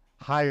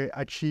higher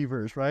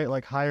achievers, right?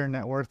 Like higher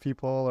net worth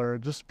people or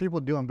just people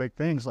doing big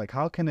things. Like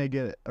how can they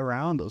get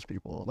around those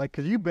people? Like,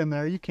 cause you've been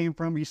there, you came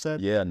from, you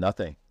said Yeah,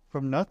 nothing.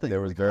 from nothing.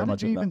 There was Like, very how much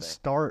did you of even nothing.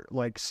 start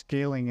like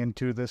scaling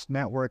into this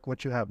network,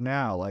 what you have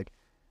now, like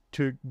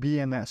to be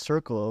in that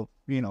circle of,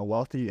 you know,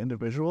 wealthy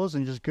individuals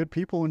and just good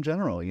people in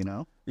general, you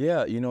know?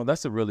 Yeah,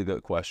 that's a really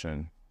good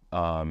question.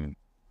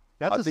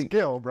 That's I a think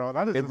skill, bro.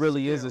 That is it a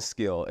really is skill. a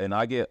skill, and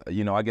I get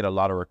a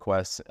lot of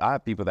requests. I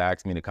have people that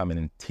ask me to come in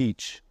and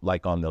teach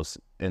like on those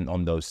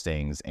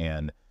things,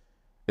 and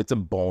it's a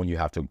bone you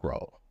have to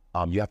grow.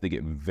 You have to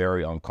get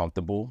very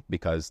uncomfortable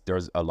because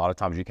there's a lot of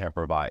times you can't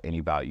provide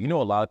any value.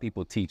 A lot of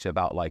people teach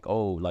about like,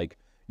 oh, like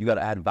you got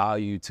to add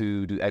value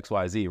to do X,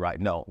 Y, Z, right?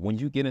 No, when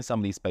you get in some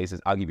of these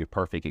spaces, I'll give you a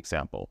perfect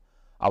example.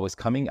 I was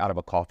coming out of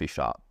a coffee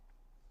shop,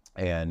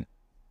 and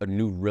a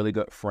new really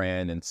good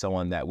friend and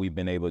someone that we've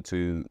been able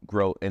to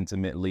grow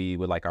intimately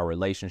with like our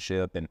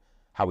relationship and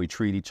how we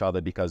treat each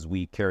other because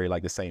we carry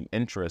like the same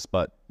interests,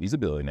 but he's a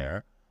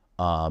billionaire.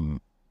 I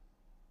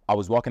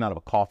was walking out of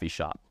a coffee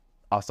shop.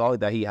 I saw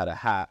that he had a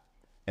hat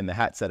and the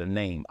hat said a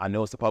name. I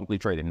know it's a publicly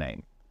traded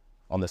name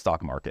on the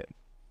stock market.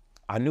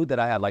 I knew that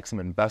I had like some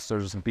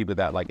investors and people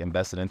that like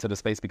invested into the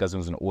space because it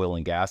was an oil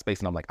and gas space.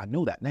 And I'm like, I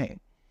know that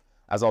name.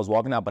 As I was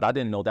walking out, but I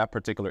didn't know that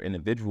particular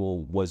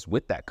individual was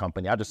with that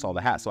company. I just saw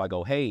the hat. So I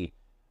go, hey,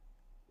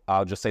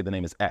 I'll just say the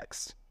name is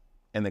X.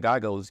 And the guy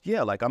goes,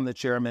 yeah, like I'm the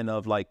chairman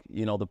of like,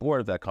 the board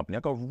of that company. I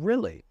go,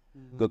 really?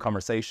 Mm-hmm. Good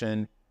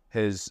conversation.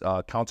 His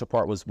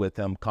counterpart was with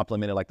him,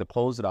 complimented like the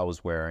clothes that I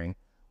was wearing.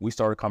 We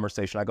started a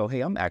conversation. I go,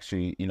 hey, I'm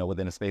actually,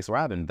 within a space where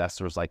I have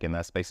investors like in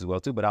that space as well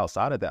too. But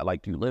outside of that,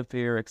 like, do you live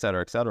here, et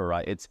cetera,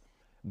 right? It's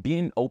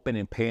being open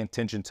and paying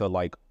attention to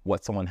like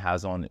what someone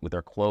has on with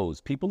their clothes.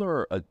 People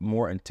are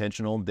more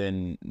intentional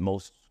than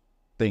most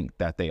think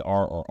that they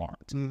are or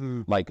aren't.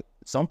 Mm-hmm. Like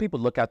some people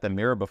look at the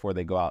mirror before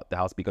they go out the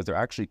house because they're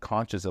actually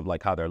conscious of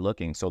like how they're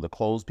looking. So the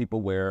clothes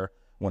people wear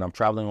when I'm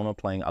traveling on a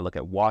plane, I look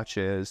at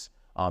watches,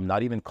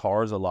 not even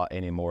cars a lot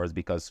anymore, is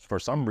because for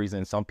some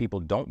reason, some people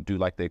don't do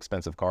like the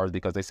expensive cars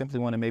because they simply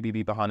want to maybe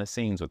be behind the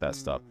scenes with that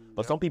stuff.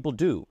 But some people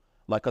do.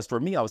 Like, cause for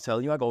me, I was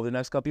telling you, I go over the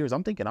next couple years,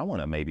 I'm thinking I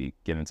want to maybe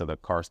get into the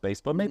car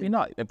space, but maybe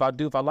not. If I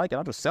do, if I like it,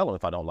 I'll just sell it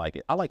if I don't like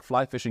it. I like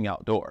fly fishing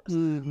outdoors,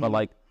 but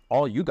like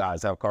all you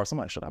guys have cars. I'm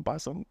like, should I buy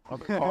some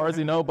other cars,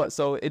 But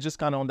so it's just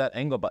kind of on that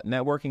angle, but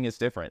networking is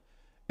different.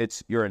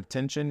 It's your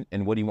intention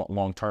and what do you want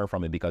long-term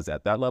from it? Because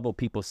at that level,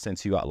 people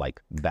sense you out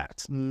like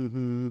that.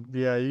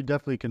 Yeah, you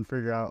definitely can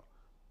figure out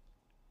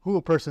who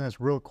a person is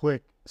real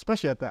quick,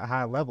 especially at that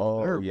high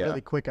level. They're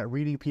really quick at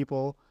reading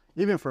people.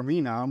 Even for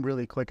me now, I'm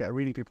really quick at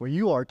reading people.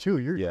 You are too.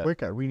 You're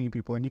quick at reading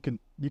people, and you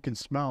can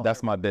smell.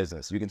 That's my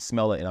business. You can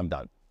smell it, and I'm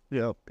done.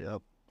 Yep.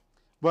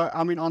 But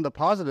I mean, on the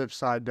positive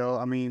side, though,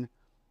 I mean,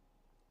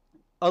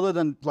 other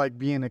than like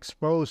being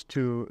exposed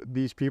to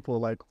these people,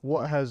 like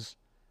what has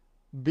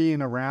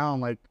being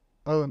around, like,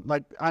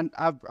 I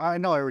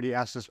know I already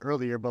asked this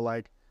earlier, but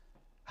like,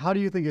 how do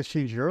you think it's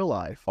changed your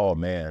life? Oh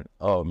man,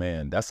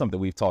 that's something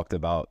we've talked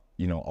about,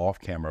 off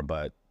camera,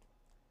 but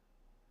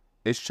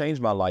it's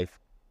changed my life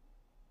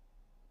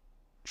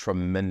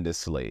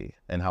tremendously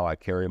and how I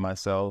carry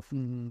myself,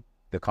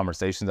 the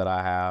conversations that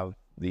I have,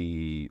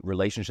 the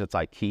relationships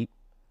I keep.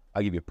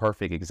 I'll give you a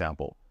perfect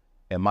example.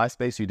 In my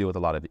space, you deal with a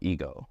lot of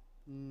ego.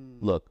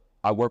 Look,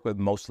 I work with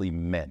mostly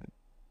men.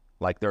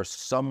 Like there's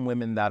some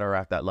women that are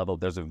at that level.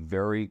 There's a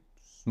very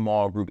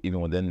small group even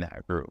within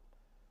that group.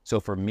 So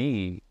for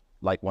me,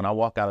 like when I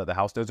walk out of the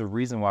house, there's a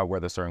reason why I wear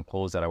the certain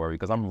clothes that I wear,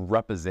 because I'm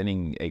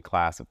representing a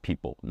class of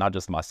people, not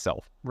just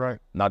myself. Right.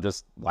 Not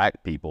just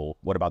black people.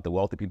 What about the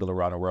wealthy people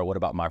around the world? What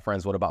about my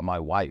friends? What about my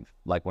wife?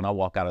 Like when I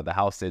walk out of the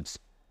house,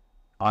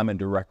 I'm a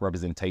direct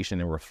representation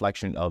and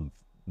reflection of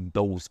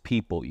those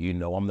people.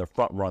 I'm the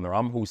front runner.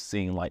 I'm who's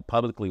seen like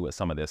publicly with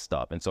some of this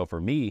stuff. And so for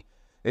me,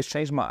 it's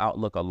changed my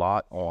outlook a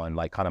lot on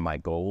like kind of my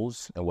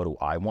goals and what do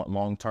I want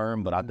long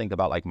term. But I think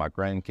about like my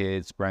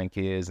grandkids,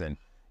 and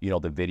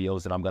the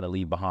videos that I'm going to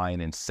leave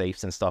behind and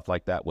safes and stuff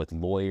like that with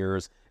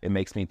lawyers. It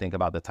makes me think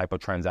about the type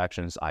of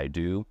transactions I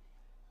do.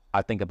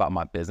 I think about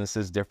my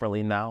businesses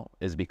differently now,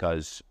 is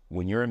because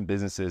when you're in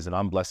businesses, and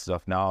I'm blessed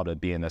enough now to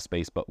be in that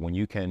space, but when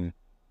you can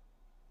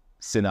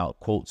send out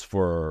quotes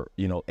for,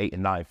 8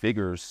 and 9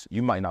 figures,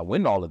 you might not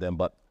win all of them,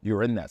 but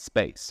you're in that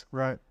space.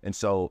 Right. And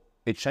so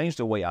it changed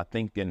the way I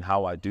think and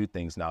how I do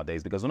things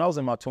nowadays, because when I was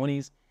in my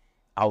 20s,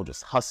 I was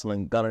just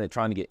hustling, gunning it,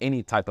 trying to get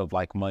any type of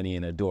like money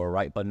in the door,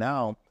 right? But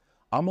now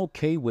I'm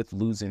okay with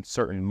losing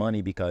certain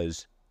money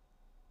because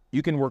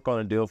you can work on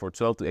a deal for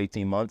 12 to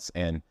 18 months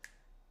and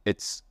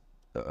it's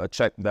a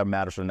check that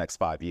matters for the next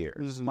 5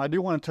 years. I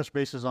do want to touch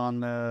bases on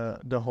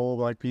the whole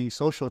like being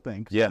social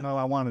thing. Yeah.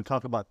 I wanted to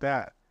talk about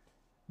that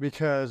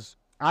because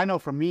I know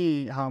for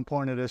me how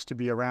important it is to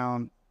be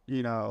around,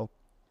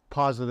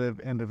 positive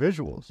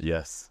individuals.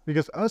 Yes.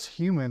 Because us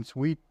humans,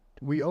 we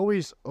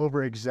always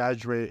over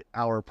exaggerate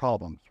our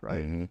problems,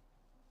 right? Mm-hmm.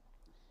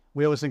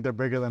 We always think they're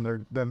bigger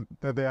than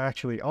they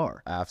actually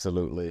are.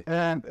 Absolutely.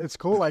 And it's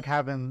cool like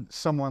having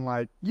someone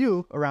like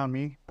you around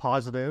me,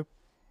 positive,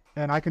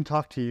 and I can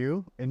talk to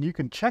you and you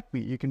can check me.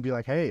 You can be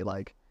like, hey,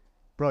 like,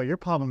 bro, your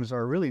problems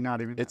are really not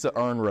even. It's an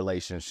earned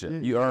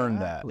relationship. You earn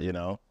that, you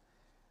know?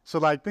 So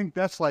like, I think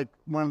that's like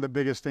one of the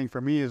biggest thing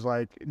for me is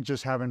like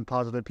just having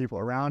positive people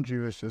around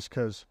you is just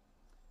because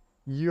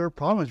your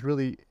problems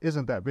really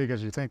isn't that big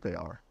as you think they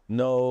are.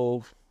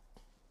 No,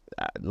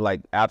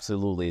 like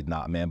absolutely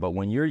not, man. But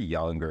when you're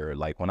younger,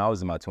 like when I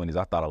was in my 20s,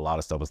 I thought a lot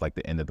of stuff was like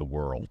the end of the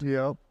world.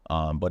 Yep.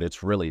 But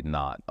it's really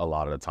not a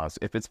lot of the times.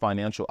 If it's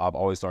financial, I've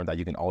always learned that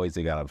you can always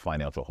dig out of a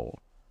financial hole.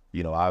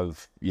 You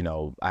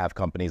know, I have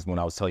companies, when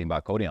I was telling you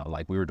about Cody,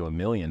 like we were doing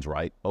millions,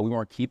 right? But we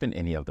weren't keeping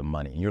any of the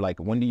money. And you're like,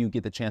 when do you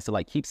get the chance to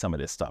like keep some of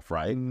this stuff,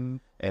 right?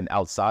 And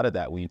outside of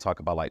that, when you talk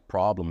about like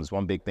problems,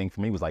 one big thing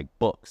for me was like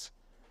books.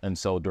 And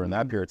so during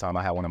that period of time,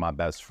 I had one of my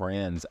best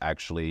friends,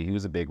 actually, he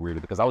was a big reader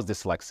because I was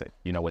dyslexic,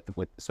 you know, with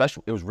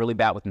especially, it was really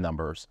bad with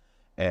numbers.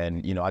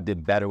 And, you know, I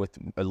did better with,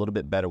 a little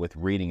bit better with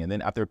reading. And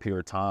then after a period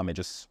of time, it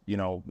just, you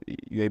know,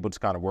 you're able to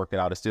kind of work it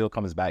out. It still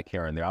comes back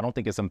here and there. I don't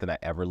think it's something that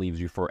ever leaves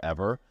you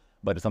forever,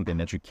 but it's something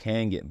that you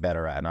can get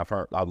better at. And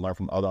I've learned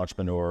from other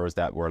entrepreneurs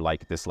that were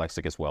like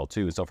dyslexic as well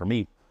too. So for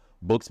me,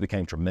 books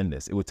became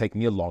tremendous. It would take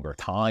me a longer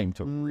time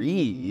to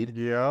read.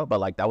 Yeah. But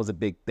like, that was a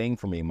big thing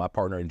for me. My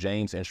partner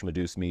James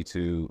introduced me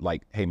to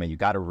like, hey man, you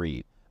got to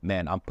read.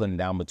 Man, I'm putting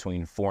down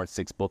between 4 and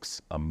 6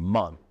 books a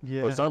month.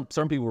 Yeah.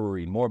 Some people will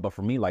read more, but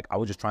for me, like I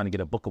was just trying to get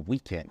a book a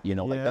weekend, you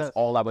know, like that's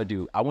all I would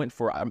do. I went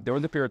for, there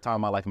was a period of time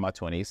in my life in my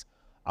 20s,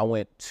 I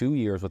went 2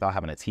 years without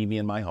having a TV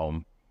in my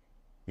home.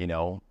 You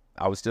know,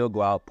 I would still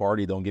go out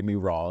party, don't get me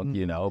wrong,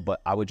 you know,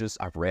 but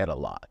I've read a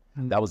lot.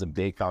 That was a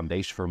big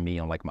foundation for me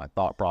on like my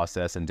thought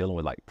process and dealing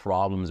with like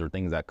problems or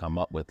things that come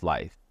up with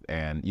life.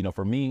 And, you know,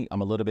 for me,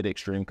 I'm a little bit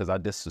extreme because I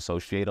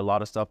disassociate a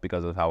lot of stuff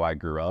because of how I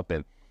grew up.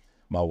 And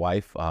my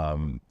wife,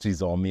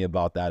 she's on me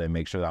about that and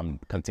make sure that I'm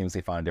continuously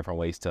finding different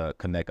ways to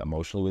connect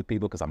emotionally with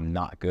people because I'm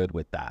not good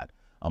with that.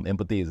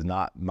 Empathy is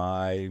not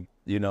my,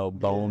 you know,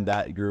 bone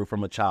that grew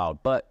from a child,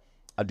 but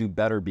I do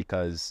better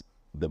because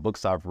the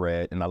books I've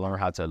read and I learned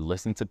how to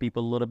listen to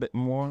people a little bit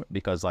more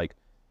because like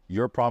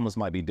your problems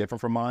might be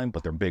different from mine,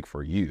 but they're big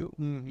for you.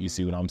 You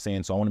see what I'm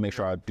saying? So I want to make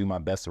sure I do my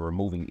best at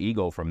removing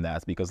ego from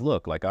that because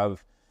look, like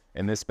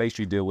in this space,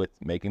 you deal with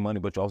making money,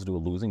 but you also do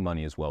with losing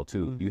money as well,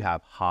 too. You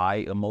have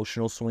high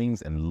emotional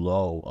swings and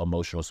low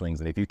emotional swings.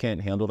 And if you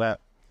can't handle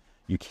that,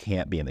 you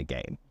can't be in the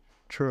game.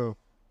 True.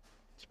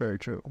 It's very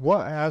true.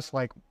 What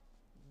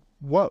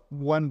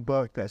one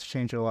book that's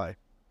changed your life?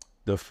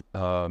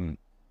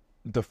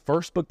 The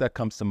first book that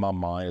comes to my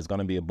mind is going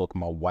to be a book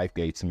my wife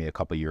gave to me a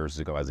couple years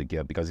ago as a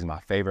gift because he's my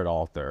favorite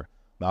author,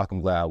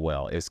 Malcolm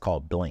Gladwell. It's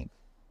called Blink.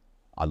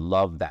 I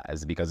love that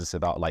because it's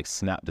about like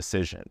snap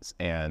decisions.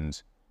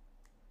 And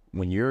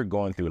when you're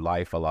going through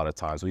life, a lot of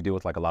times we deal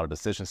with like a lot of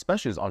decisions,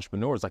 especially as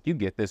entrepreneurs, like you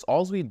get this,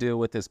 all we deal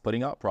with is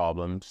putting out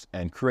problems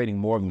and creating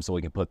more of them so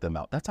we can put them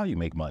out. That's how you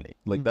make money.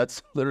 Like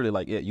that's literally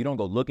like it. You don't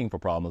go looking for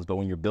problems, but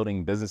when you're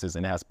building businesses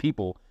and it has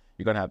people,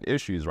 you're going to have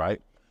issues,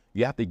 right?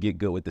 You have to get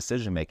good with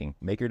decision making,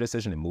 make your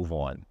decision and move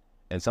on.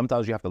 And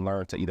sometimes you have to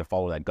learn to either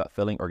follow that gut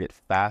feeling or get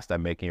fast at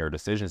making your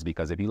decisions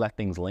because if you let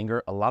things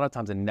linger, a lot of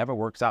times it never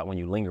works out when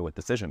you linger with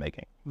decision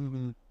making.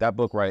 That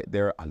book right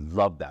there, I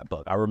love that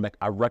book.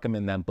 I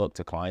recommend that book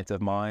to clients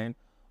of mine.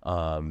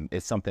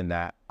 It's something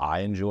that I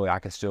enjoy. I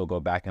can still go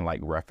back and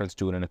like reference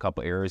to it in a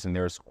couple areas. And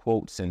there's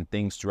quotes and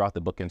things throughout the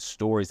book and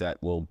stories that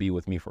will be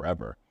with me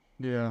forever.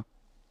 Yeah.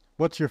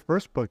 What's your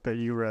first book that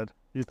you read?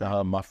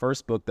 My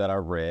first book that I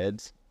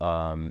read,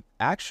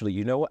 actually,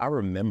 you know what? I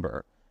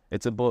remember.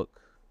 It's a book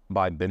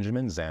by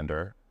Benjamin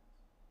Zander.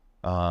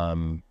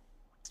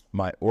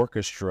 My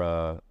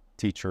orchestra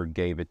teacher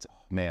gave it.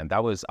 Man, I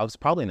was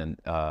probably in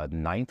the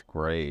 9th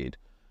grade.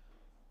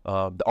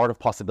 The Art of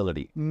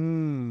Possibility.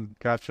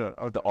 Gotcha.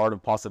 Okay. The Art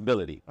of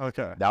Possibility.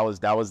 Okay. That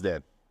was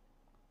it.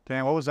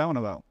 Damn, what was that one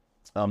about?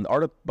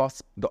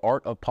 The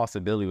Art of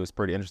Possibility was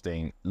pretty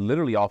interesting.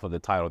 Literally off of the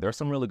title, there's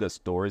some really good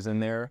stories in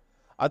there.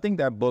 I think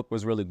that book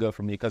was really good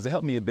for me because it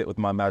helped me a bit with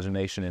my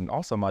imagination and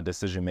also my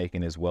decision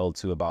making as well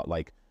too about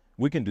like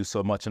we can do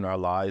so much in our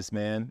lives,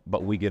 man,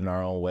 but we get in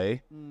our own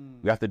way.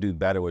 We have to do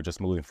better with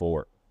just moving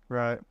forward.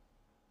 Right.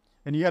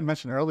 And you had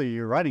mentioned earlier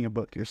you're writing a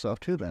book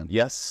yourself too then.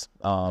 Yes.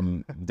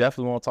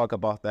 Definitely won't talk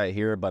about that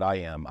here, but I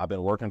am. I've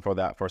been working for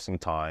that for some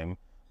time.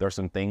 There's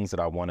some things that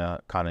I want to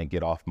kind of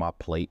get off my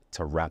plate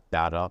to wrap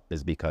that up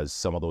is because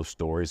some of those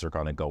stories are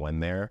going to go in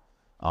there.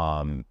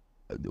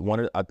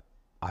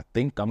 I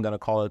think I'm going to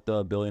call it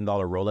the $1 billion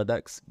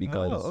Rolodex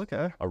because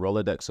a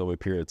Rolodex over a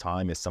period of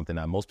time is something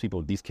that most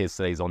people, these kids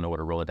today don't know what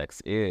a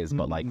Rolodex is,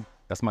 but like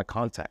that's my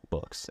contact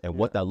books and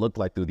what that looked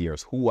like through the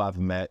years, who I've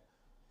met,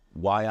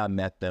 why I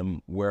met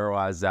them, where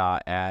was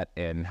I at,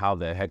 and how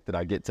the heck did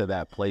I get to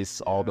that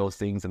place, all those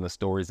things and the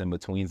stories in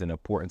betweens and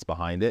importance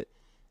behind it.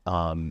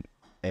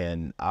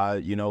 And I,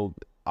 you know,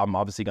 I'm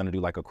obviously going to do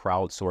like a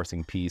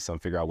crowdsourcing piece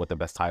and figure out what the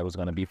best title is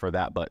going to be for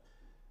that, but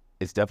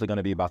it's definitely going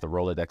to be about the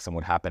Rolodex and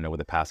what happened over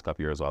the past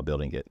couple years while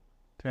building it.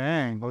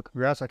 Dang, well,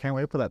 congrats. I can't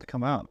wait for that to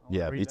come out.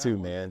 Yeah, me too,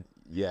 man.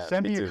 Yeah.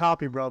 Send me a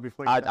copy, bro,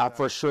 before you I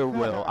for sure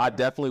will. I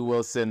definitely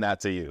will send that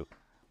to you.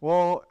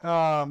 Well,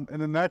 in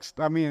the next,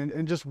 I mean,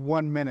 in just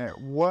 1 minute,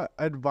 what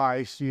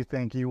advice do you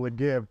think you would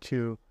give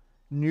to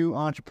new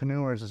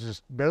entrepreneurs that's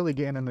just barely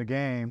getting in the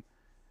game?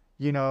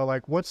 You know,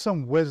 like, what's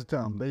some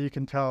wisdom that you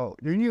can tell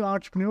your new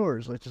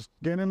entrepreneurs, like, just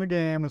getting in the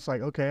game? It's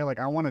like, okay, like,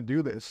 I want to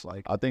do this.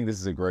 Like, I think this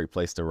is a great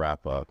place to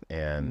wrap up.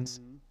 And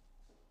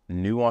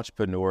new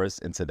entrepreneurs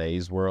in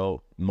today's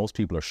world, most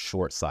people are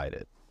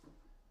short-sighted.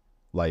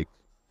 Like,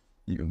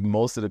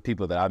 most of the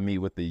people that I meet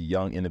with, the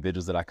young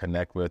individuals that I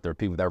connect with, or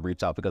people that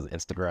reach out because of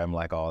Instagram,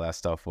 like all that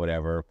stuff,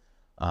 whatever,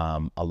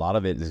 a lot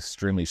of it is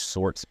extremely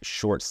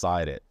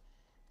short-sighted.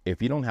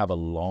 If you don't have a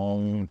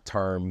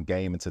long-term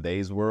game in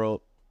today's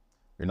world,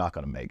 you're not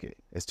going to make it.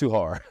 It's too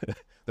hard.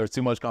 There's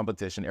too much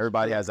competition.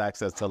 Everybody has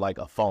access to like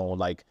a phone.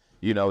 Like,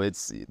 you know,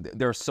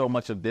 there's so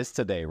much of this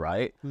today,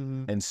 right?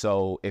 And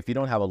so if you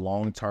don't have a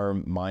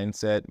long-term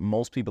mindset,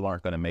 most people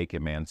aren't going to make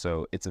it, man.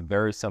 So it's a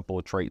very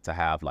simple trait to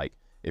have. Like,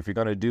 if you're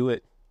going to do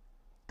it,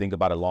 think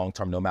about it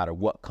long-term. No matter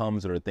what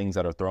comes or the things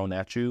that are thrown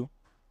at you,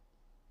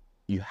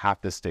 you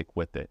have to stick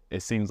with it.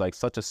 It seems like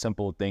such a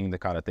simple thing to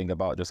kind of think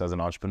about just as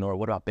an entrepreneur.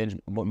 What about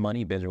what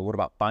money, Benjamin? What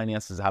about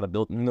finances? How to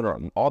build?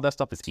 No. All that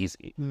stuff is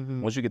easy.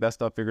 Once you get that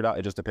stuff figured out,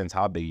 it just depends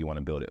how big you want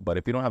to build it. But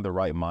if you don't have the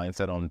right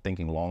mindset on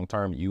thinking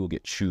long-term, you will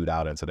get chewed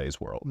out in today's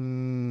world.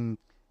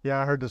 Yeah,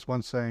 I heard this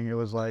one saying. It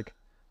was like,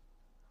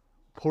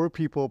 poor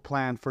people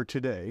plan for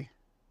today.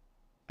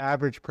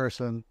 Average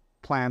person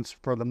plans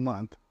for the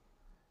month.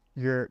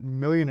 Your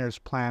millionaires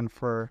plan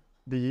for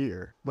the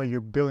year, but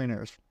your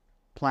billionaires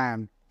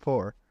plan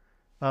for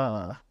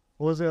what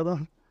was the other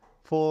one?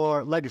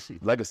 For legacy.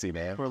 Legacy,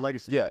 man. For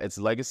legacy. Yeah, it's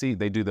legacy.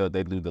 They do the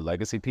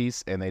legacy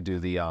piece, and they do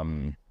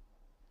the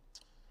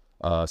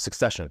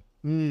succession.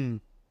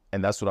 And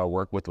that's what I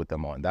work with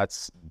them on.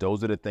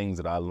 Those are the things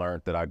that I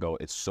learned that I go,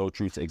 it's so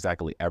true to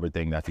exactly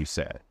everything that you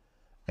said.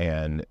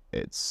 And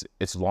it's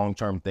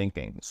long-term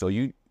thinking. So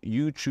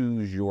you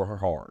choose your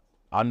heart.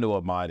 I know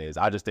what mine is.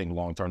 I just think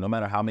long-term. No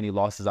matter how many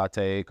losses I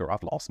take, or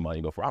I've lost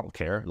money before, I don't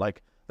care.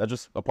 Like, that's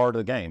just a part of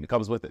the game. It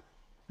comes with it.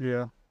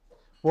 Yeah.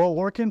 Well,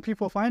 where can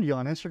people find you?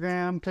 On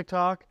Instagram,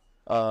 TikTok?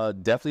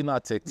 Definitely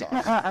not TikTok.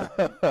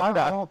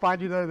 I won't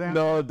find you there then.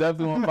 No,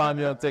 definitely won't find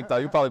me on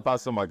TikTok. You probably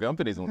find some of my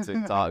companies on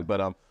TikTok.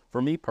 But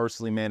for me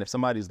personally, man, if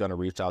somebody's going to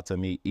reach out to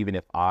me, even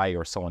if I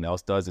or someone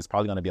else does, it's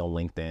probably going to be on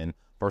LinkedIn.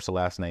 First or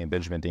last name,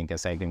 Benjamin Dinkins.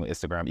 Same thing with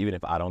Instagram. Even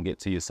if I don't get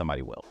to you,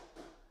 somebody will.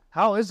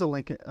 How is the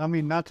link? I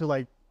mean, not to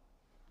like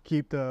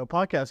keep the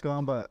podcast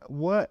going, but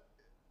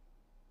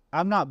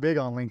I'm not big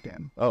on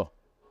LinkedIn. Oh.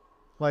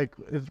 Like,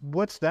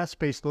 what's that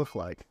space look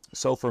like?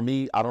 So for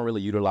me, I don't really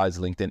utilize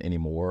LinkedIn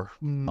anymore.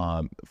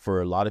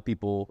 For a lot of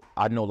people,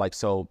 I know, like,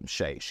 so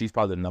Shay, she's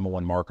probably the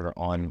 #1 marketer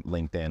on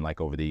LinkedIn,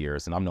 like, over the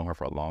years. And I've known her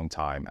for a long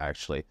time,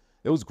 actually.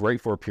 It was great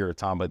for a period of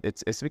time, but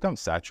it's become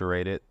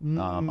saturated.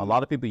 A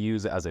lot of people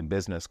use it as a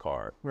business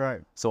card.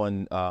 Right. So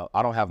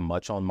I don't have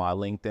much on my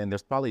LinkedIn.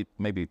 There's probably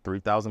maybe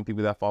 3,000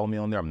 people that follow me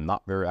on there. I'm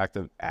not very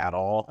active at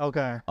all.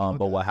 Okay. But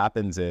what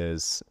happens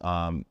is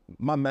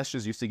my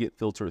messages used to get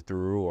filtered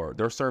through, or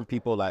there are certain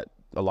people that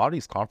a lot of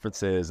these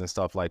conferences and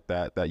stuff like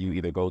that you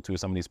either go to,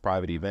 some of these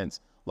private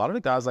events, a lot of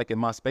the guys like in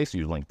my space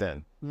use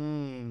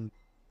LinkedIn.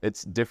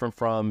 It's different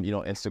from,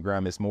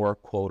 Instagram. It's more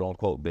quote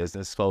unquote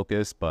business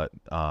focused, but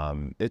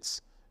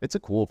it's a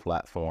cool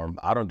platform.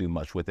 I don't do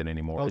much with it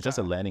anymore. Okay. It's just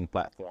a landing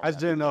platform. I just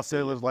didn't know if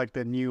it was like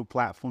the new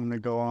platform to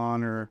go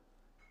on, or.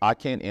 I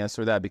can't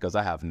answer that because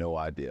I have no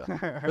idea.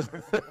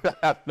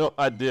 I have no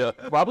idea.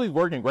 Probably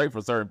working great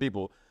for certain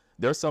people.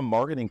 There's some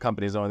marketing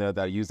companies on there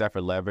that use that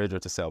for leverage or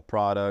to sell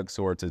products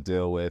or to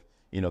deal with,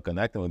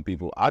 connecting with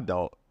people. I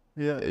don't.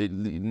 Yeah.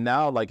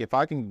 Now, like, if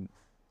I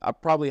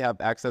probably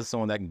have access to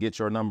someone that can get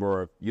your number,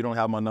 or if you don't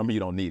have my number, you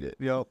don't need it.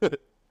 Yep.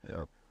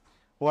 Yeah.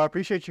 Well, I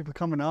appreciate you for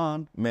coming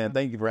on. Man,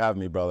 thank you for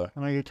having me, brother. I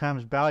know your time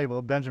is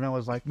valuable. Benjamin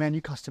was like, man,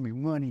 you costing me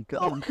money.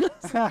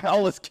 I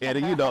was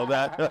kidding. You know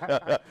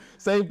that.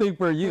 Same thing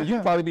for you.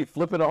 You'd probably be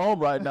flipping a home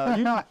right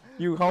now.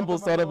 You humble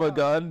son of a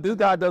gun. This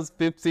guy does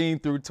 15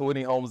 through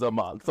 20 homes a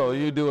month, so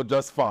you do it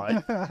just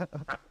fine.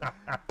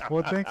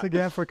 Well, thanks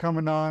again for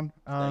coming on.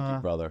 Thank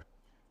you, brother.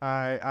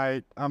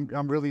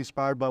 I'm really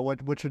inspired by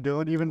what you're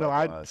doing, even though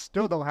I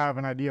still don't have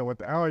an idea what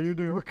the hell you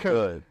do.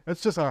 Good.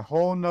 It's just a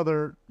whole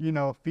nother,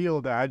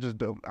 field that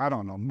I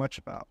don't know much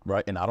about.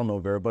 Right, and I don't know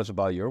very much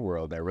about your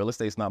world. That real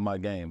estate's not my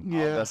game.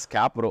 Yeah. That's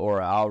capital,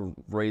 or I'll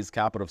raise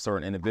capital of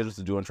certain individuals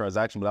to do a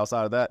transaction, but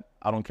outside of that,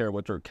 I don't care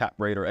what your cap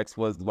rate or X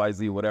was, Y,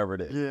 Z, whatever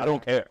it is. Yeah. I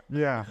don't care.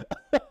 Yeah.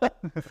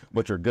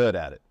 But you're good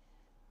at it.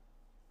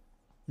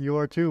 You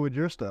are too with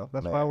your stuff.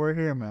 That's why we're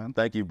here, man.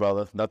 Thank you,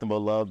 brother. Nothing but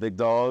love, big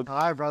dog.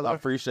 Hi, brother. I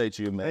appreciate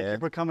you, man. Thank you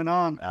for coming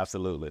on.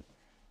 Absolutely.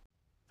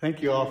 Thank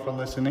you all for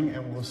listening,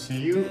 and we'll see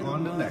you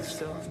on the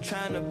next one.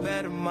 Trying to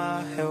better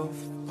my health,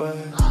 but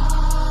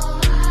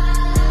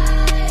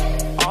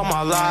all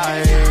my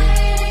life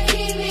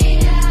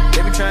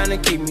they been trying to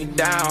keep me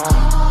down.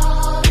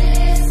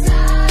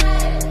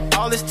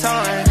 All this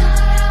time,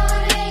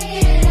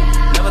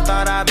 never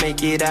thought I'd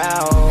make it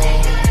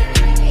out.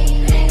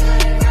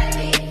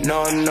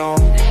 No, no,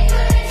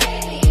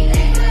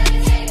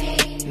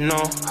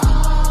 no.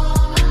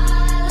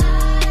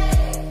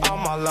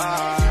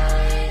 lie.